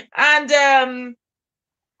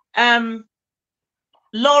 And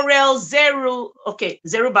Laurel Zero. Okay,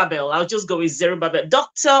 Zerubbabel. I'll just go with Zerubbabel.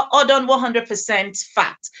 Dr. Odon, 100%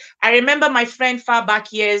 fact. I remember my friend far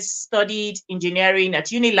back years studied engineering at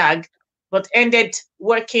Unilag, but ended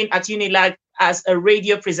working at Unilag as a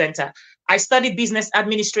radio presenter. I studied business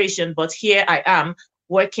administration, but here I am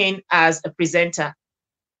working as a presenter.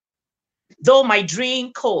 Though my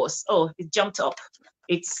dream course, oh, it jumped up.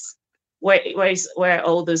 It's where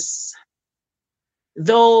all this,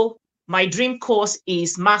 though my dream course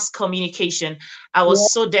is mass communication, I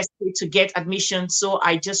was so desperate to get admission, so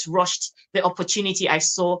I just rushed the opportunity I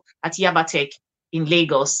saw at Yabatech in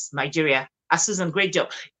Lagos, Nigeria. Susan, great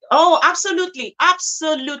job. Oh, absolutely,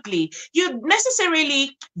 absolutely. You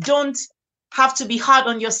necessarily don't have to be hard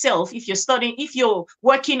on yourself if you're studying, if you're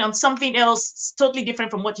working on something else totally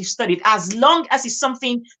different from what you studied, as long as it's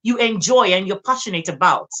something you enjoy and you're passionate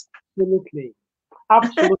about. Absolutely.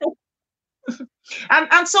 Absolutely.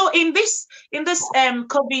 And so in this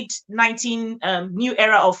COVID-19 new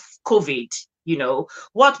era of COVID, you know,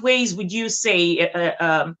 what ways would you say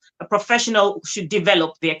a professional should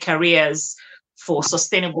develop their careers for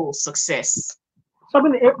sustainable success? So I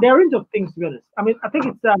mean, there are a range of things, to be honest. I mean, I think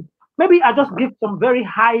it's maybe I just give some very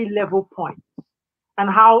high level points and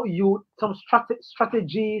how some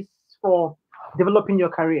strategies for developing your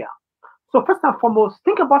career. So first and foremost,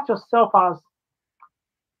 think about yourself as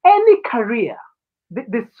any career.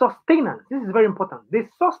 The sustenance, this is very important. The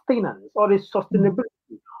sustenance or the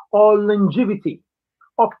sustainability or longevity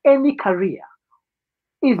of any career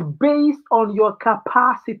is based on your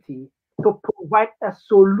capacity to provide a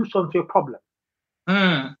solution to a problem.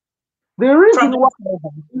 Mm. The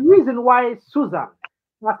reason why Susan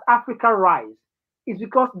at Africa Rise is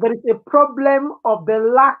because there is a problem of the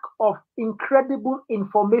lack of incredible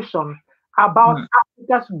information about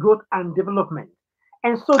Africa's growth and development.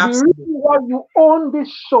 And so the reason why you own this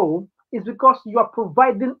show is because you are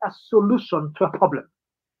providing a solution to a problem.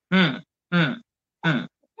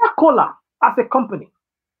 Coca-Cola as a company,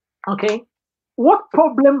 okay? What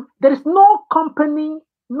problem? There is no company,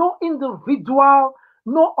 no individual,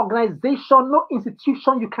 no organization, no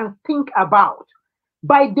institution you can think about.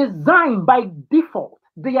 By design, by default,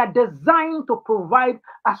 they are designed to provide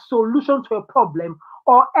a solution to a problem,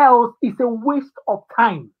 or else it's a waste of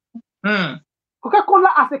time. Coca-Cola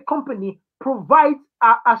as a company provides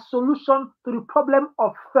a solution to the problem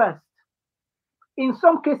of thirst. In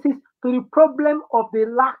some cases, to the problem of the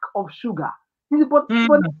lack of sugar. But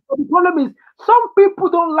the problem is some people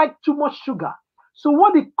don't like too much sugar. So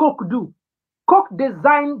what did Coke do? Coke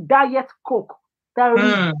designed Diet Coke that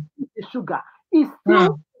reduces the sugar. It's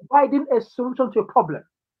still providing a solution to a problem.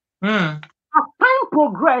 As time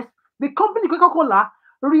progressed, the company Coca-Cola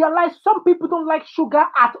realized some people don't like sugar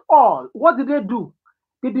at all. What did they do?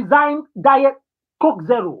 They designed Diet Coke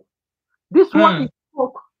Zero. This one is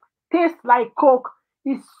Coke, tastes like Coke,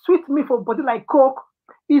 is sweet me for body like Coke,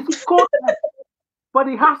 is Coke, but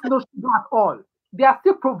it has no sugar at all. They are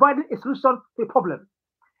still providing a solution to a problem.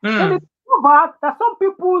 Then they discovered that some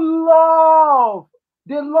people love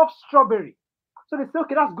strawberry. So they say,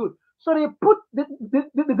 okay, that's good. So they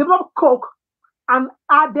developed Coke and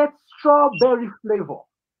added strawberry flavor.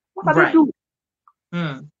 What are they doing?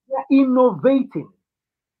 They're innovating.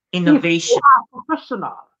 If you are a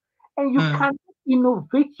professional and you can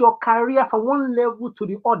innovate your career from one level to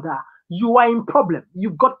the other, you are in problem.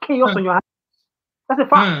 You've got chaos on your hands. That's a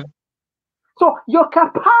fact. So your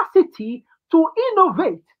capacity to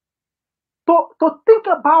innovate, to think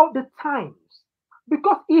about the times,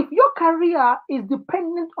 because if your career is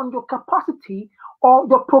dependent on your capacity or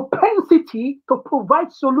your propensity to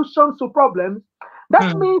provide solutions to problems,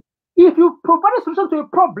 that means if you provide a solution to a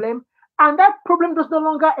problem and that problem does no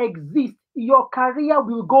longer exist, your career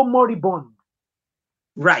will go moribund.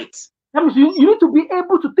 Right. That means you need to be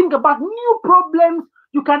able to think about new problems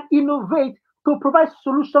you can innovate to provide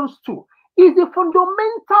solutions to. Is the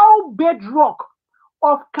fundamental bedrock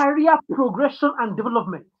of career progression and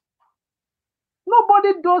development.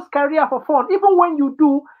 Nobody does career for fun. Even when you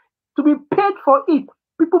do, to be paid for it,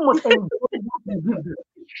 people must enjoy what you give them.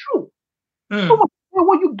 It's true. People must enjoy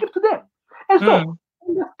what you give to them. And so,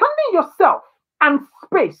 understanding yourself and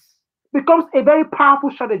space becomes a very powerful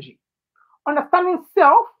strategy. Understanding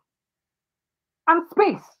self and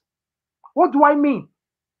space. What do I mean?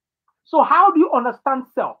 So how do you understand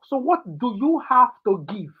self? So what do you have to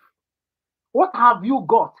give? What have you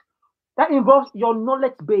got? That involves your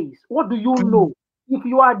knowledge base. What do you know? If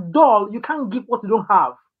you are dull, you can't give what you don't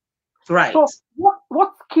have. Right. So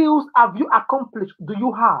what skills have you accomplished? Do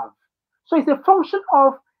you have? So it's a function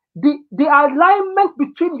of the alignment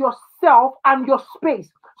between yourself and your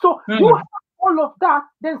space. So you have all of that.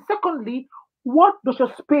 Then secondly, What does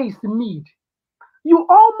your space need? You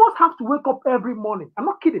almost have to wake up every morning. I'm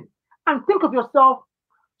not kidding. And think of yourself.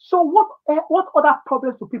 So what other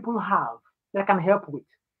problems do people have that I can help with?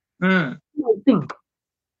 Think.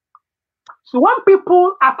 So when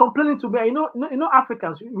people are complaining to me,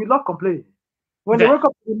 Africans, we love complaining. When they wake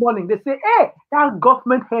up in the morning, they say, "Hey, that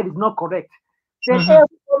government head is not correct." Then everybody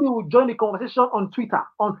will join the conversation on Twitter.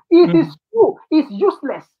 It is true. It's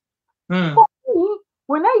useless. For me,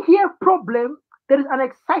 when I hear problem, there is an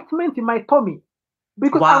excitement in my tummy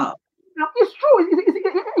because it's true.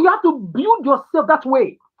 You have to build yourself that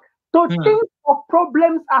way to think of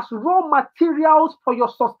problems as raw materials for your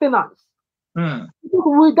sustenance.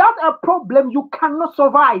 Without a problem, you cannot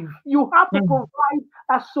survive. You have to provide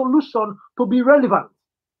a solution to be relevant.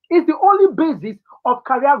 It's the only basis of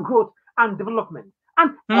career growth and development.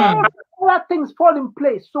 And other things fall in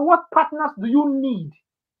place. So, what partners do you need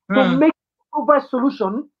to make provide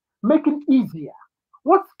solution, make it easier?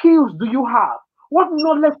 What skills do you have? What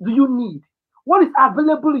knowledge do you need? What is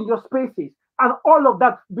available in your spaces? And all of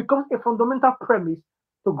that becomes a fundamental premise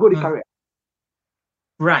to grow the career.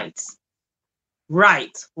 Right.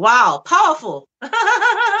 Wow. Powerful. I'm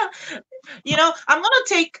going to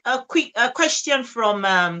take a quick question from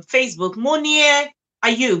Facebook. Monier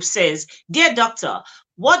Ayub says, "Dear doctor,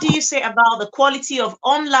 what do you say about the quality of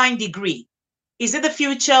online degree? Is it the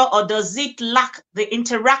future, or does it lack the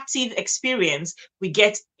interactive experience we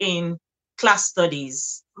get in class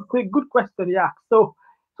studies?" Okay, good question. Yeah. So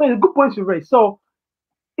it's a good point you raise. So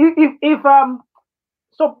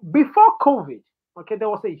so before COVID, okay, there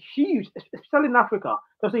was a huge, especially in Africa,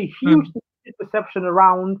 there's a huge perception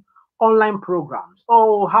around online programs.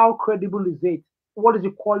 Oh, how credible is it? What is the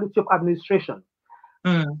quality of administration?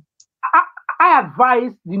 I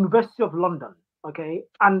advise the University of London, okay,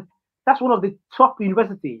 and that's one of the top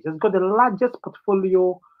universities. It's got the largest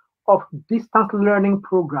portfolio of distance learning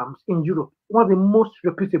programs in Europe, one of the most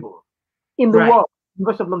reputable in the world.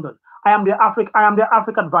 University of London. I am their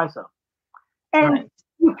Africa advisor. And if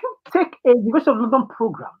you take a University of London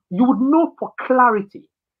program, you would know for clarity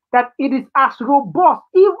that it is as robust,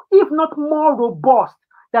 if not more robust,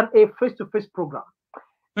 than a face-to-face program.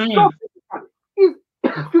 So,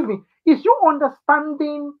 is you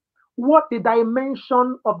understanding what the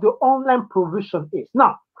dimension of the online provision is?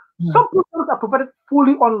 Now, some programs are provided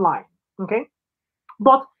fully online, okay?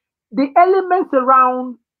 But the elements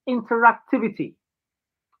around interactivity,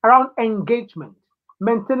 around engagement,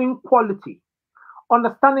 maintaining quality,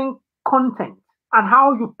 understanding content, and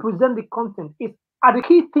how you present the content are the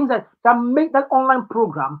key things that make that online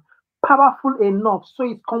program powerful enough so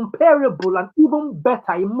it's comparable and even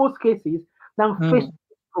better in most cases than face-to-face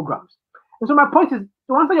programs. And so my point is,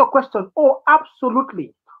 to answer your question,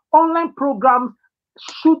 absolutely. Online programs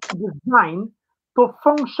should be designed to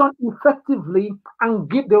function effectively and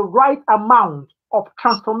give the right amount of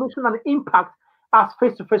transformation and impact as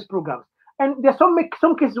face-to-face programs. And there's some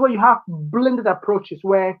cases where you have blended approaches,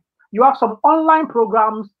 where you have some online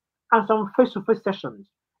programs and some face-to-face sessions,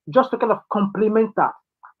 just to kind of complement that.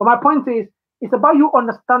 But my point is, it's about you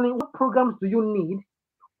understanding what programs do you need,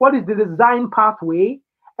 what is the design pathway,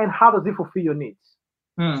 and how does it fulfill your needs.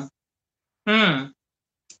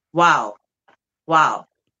 Wow.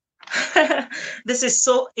 This is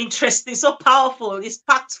so interesting, so powerful, it's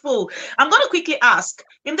packed full. I'm going to quickly ask,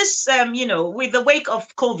 in this, with the wake of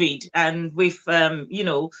COVID and with,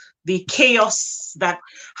 the chaos that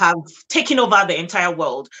have taken over the entire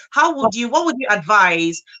world, what would you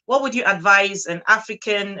advise an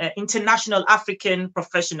African, international African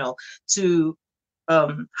professional to,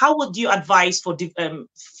 how would you advise for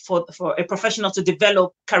a professional to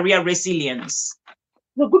develop career resilience?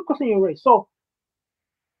 It's a good question you raised. So,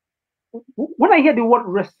 when I hear the word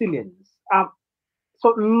resilience,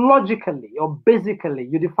 so logically or basically,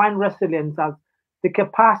 you define resilience as the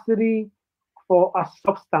capacity for a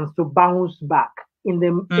substance to bounce back in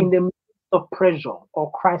the midst of pressure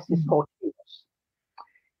or crisis or chaos.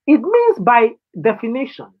 It means, by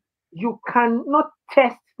definition, you cannot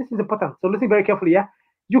test. This is important. So listen very carefully. Yeah,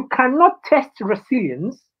 you cannot test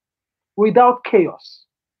resilience without chaos.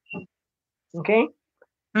 Okay,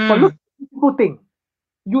 but look, good thing.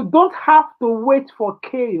 You don't have to wait for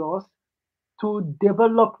chaos to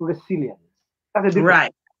develop resilience. That's a difference.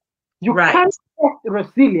 Right. You can't test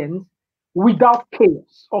resilience without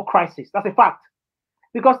chaos or crisis. That's a fact.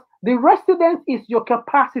 Because the resilience is your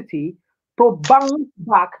capacity to bounce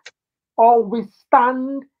back or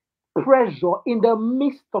withstand pressure in the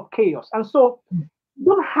midst of chaos. And so you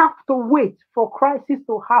don't have to wait for crisis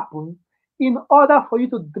to happen in order for you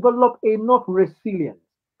to develop enough resilience.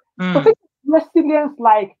 So think resilience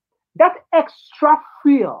like that extra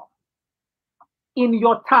feel in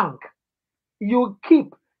your tank you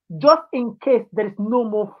keep just in case there is no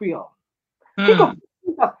more fuel. Think of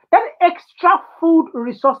that extra food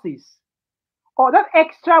resources or that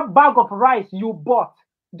extra bag of rice you bought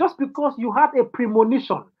just because you had a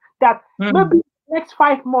premonition that maybe next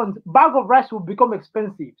 5 months bag of rice will become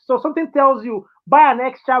expensive. So something tells you buy an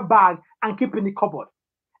extra bag and keep in the cupboard.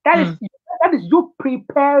 That is you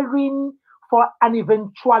preparing for an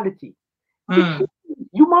eventuality.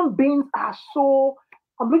 Human beings are so,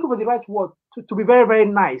 I'm looking for the right word to be very, very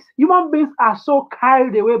nice. Human beings are so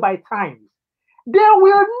carried away by times. They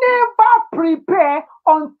will never prepare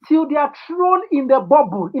until they are thrown in the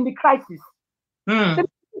bubble, in the crisis.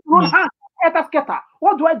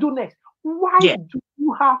 What do I do next? Why do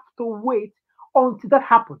you have to wait until that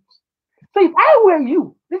happens? So if I were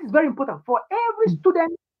you, this is very important for every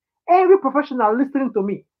student, every professional listening to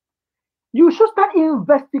me, you should start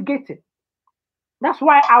investigating. That's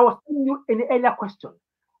why I was telling you in the earlier question.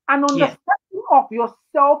 An understanding of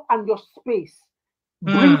yourself and your space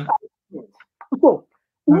brings alignment. So,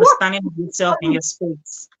 understanding of yourself and your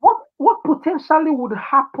space. What potentially would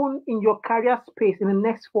happen in your career space in the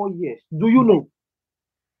next 4 years? Do you know?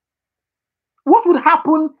 What would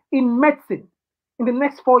happen in medicine in the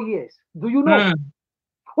next 4 years? Do you know?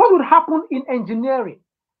 What would happen in engineering?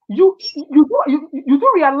 You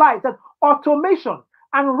do realize that automation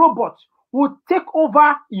and robots will take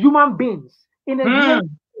over human beings in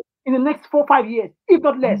engineering in the next 4 or 5 years, if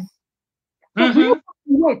not less. So do you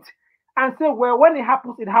wait and say, well, when it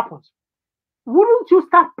happens, it happens? Wouldn't you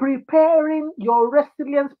start preparing your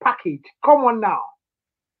resilience package? Come on now.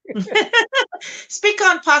 Speak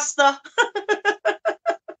on, Pastor.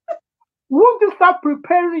 Wouldn't you start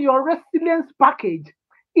preparing your resilience package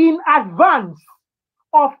in advance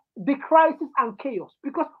of the crisis and chaos?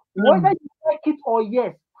 Because whether you like it or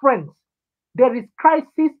yes, friends, there is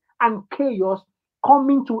crisis and chaos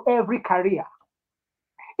coming to every career.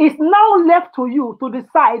 It's now left to you to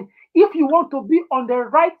decide if you want to be on the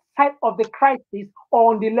right side of the crisis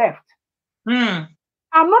or on the left.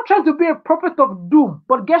 I'm not trying to be a prophet of doom,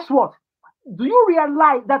 but guess what? Do you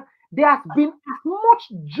realize that there has been as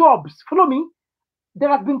much jobs, follow me, that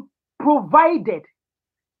has been provided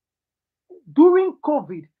during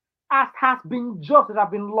COVID as has been jobs that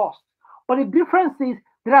have been lost? But the difference is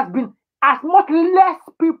there has been as much less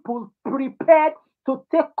people prepared to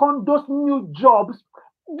take on those new jobs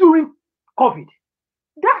during COVID.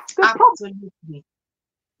 That's the problem.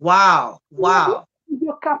 Wow. Your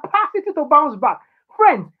capacity to bounce back.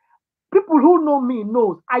 Friends, people who know me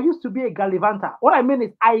knows I used to be a gallivanter. What I mean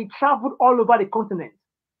is I traveled all over the continent.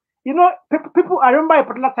 You know, people, I remember a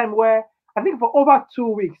particular time where I think for over 2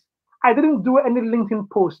 weeks, I didn't do any LinkedIn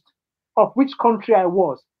post of which country I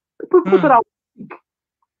was. People thought I was sick.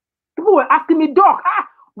 People were asking me, Doc,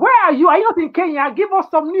 where are you? Are you not in Kenya? Give us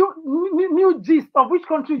some new gist of which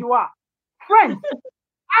country you are. Friends,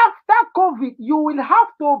 after COVID, you will have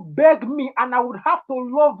to beg me and I would have to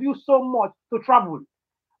love you so much to travel.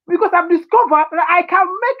 Because I've discovered that I can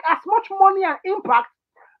make as much money and impact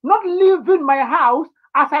not leaving my house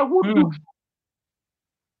as I would do.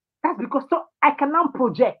 That's because so I can now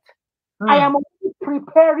project. I am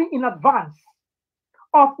preparing in advance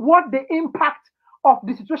of what the impact of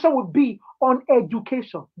the situation would be on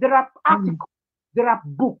education. There are articles, there are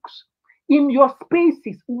books. In your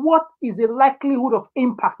spaces, what is the likelihood of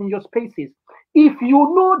impact in your spaces? If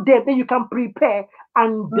you know that, then you can prepare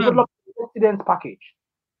and develop a resilience package.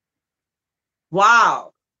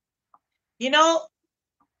 Wow. You know,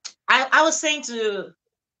 I was saying to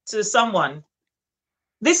someone,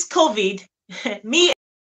 this COVID, me.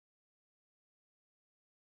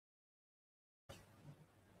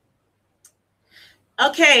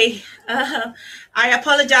 Okay, I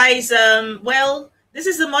apologize. Well, this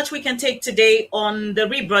is the much we can take today on the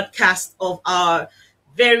rebroadcast of our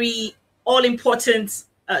very all-important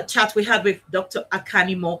chat we had with Dr.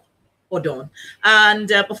 Akanimo Odon.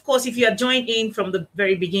 And of course, if you are joined in from the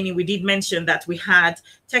very beginning, we did mention that we had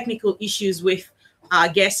technical issues with our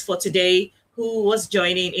guest for today, who was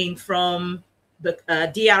joining in from the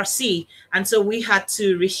DRC. And so we had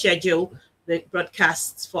to reschedule the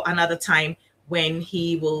broadcasts for another time when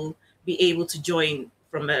he will be able to join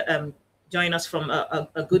us from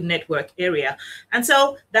a good network area. And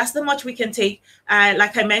so that's the much we can take.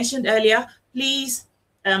 Like I mentioned earlier, please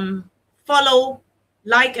like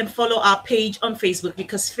and follow our page on Facebook,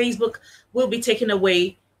 because Facebook will be taking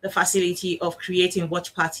away the facility of creating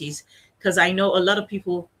watch parties, because I know a lot of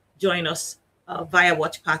people join us via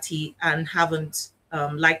watch party and haven't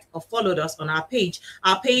liked or followed us on our page.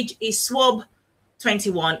 Our page is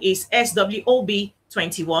SWOB21, is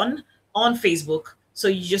SWOB21 on Facebook. So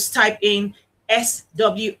you just type in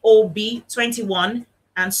SWOB21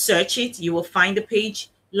 and search it. You will find the page.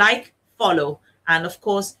 Like, follow. And of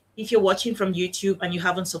course, if you're watching from YouTube and you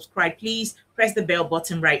haven't subscribed, please press the bell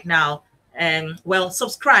button right now. And well,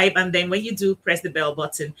 subscribe. And then when you do, press the bell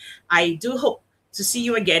button. I do hope to see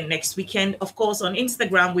you again next weekend. Of course, on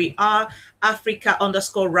Instagram, we are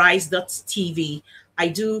Africa_rise.tv. I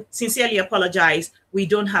do sincerely apologize. We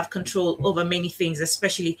don't have control over many things,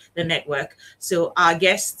 especially the network. So our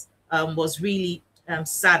guest was really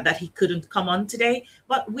sad that he couldn't come on today,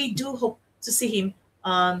 but we do hope to see him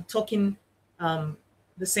talking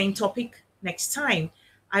the same topic next time.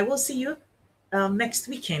 I will see you next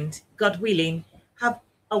weekend, God willing. Have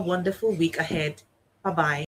a wonderful week ahead. Bye-bye.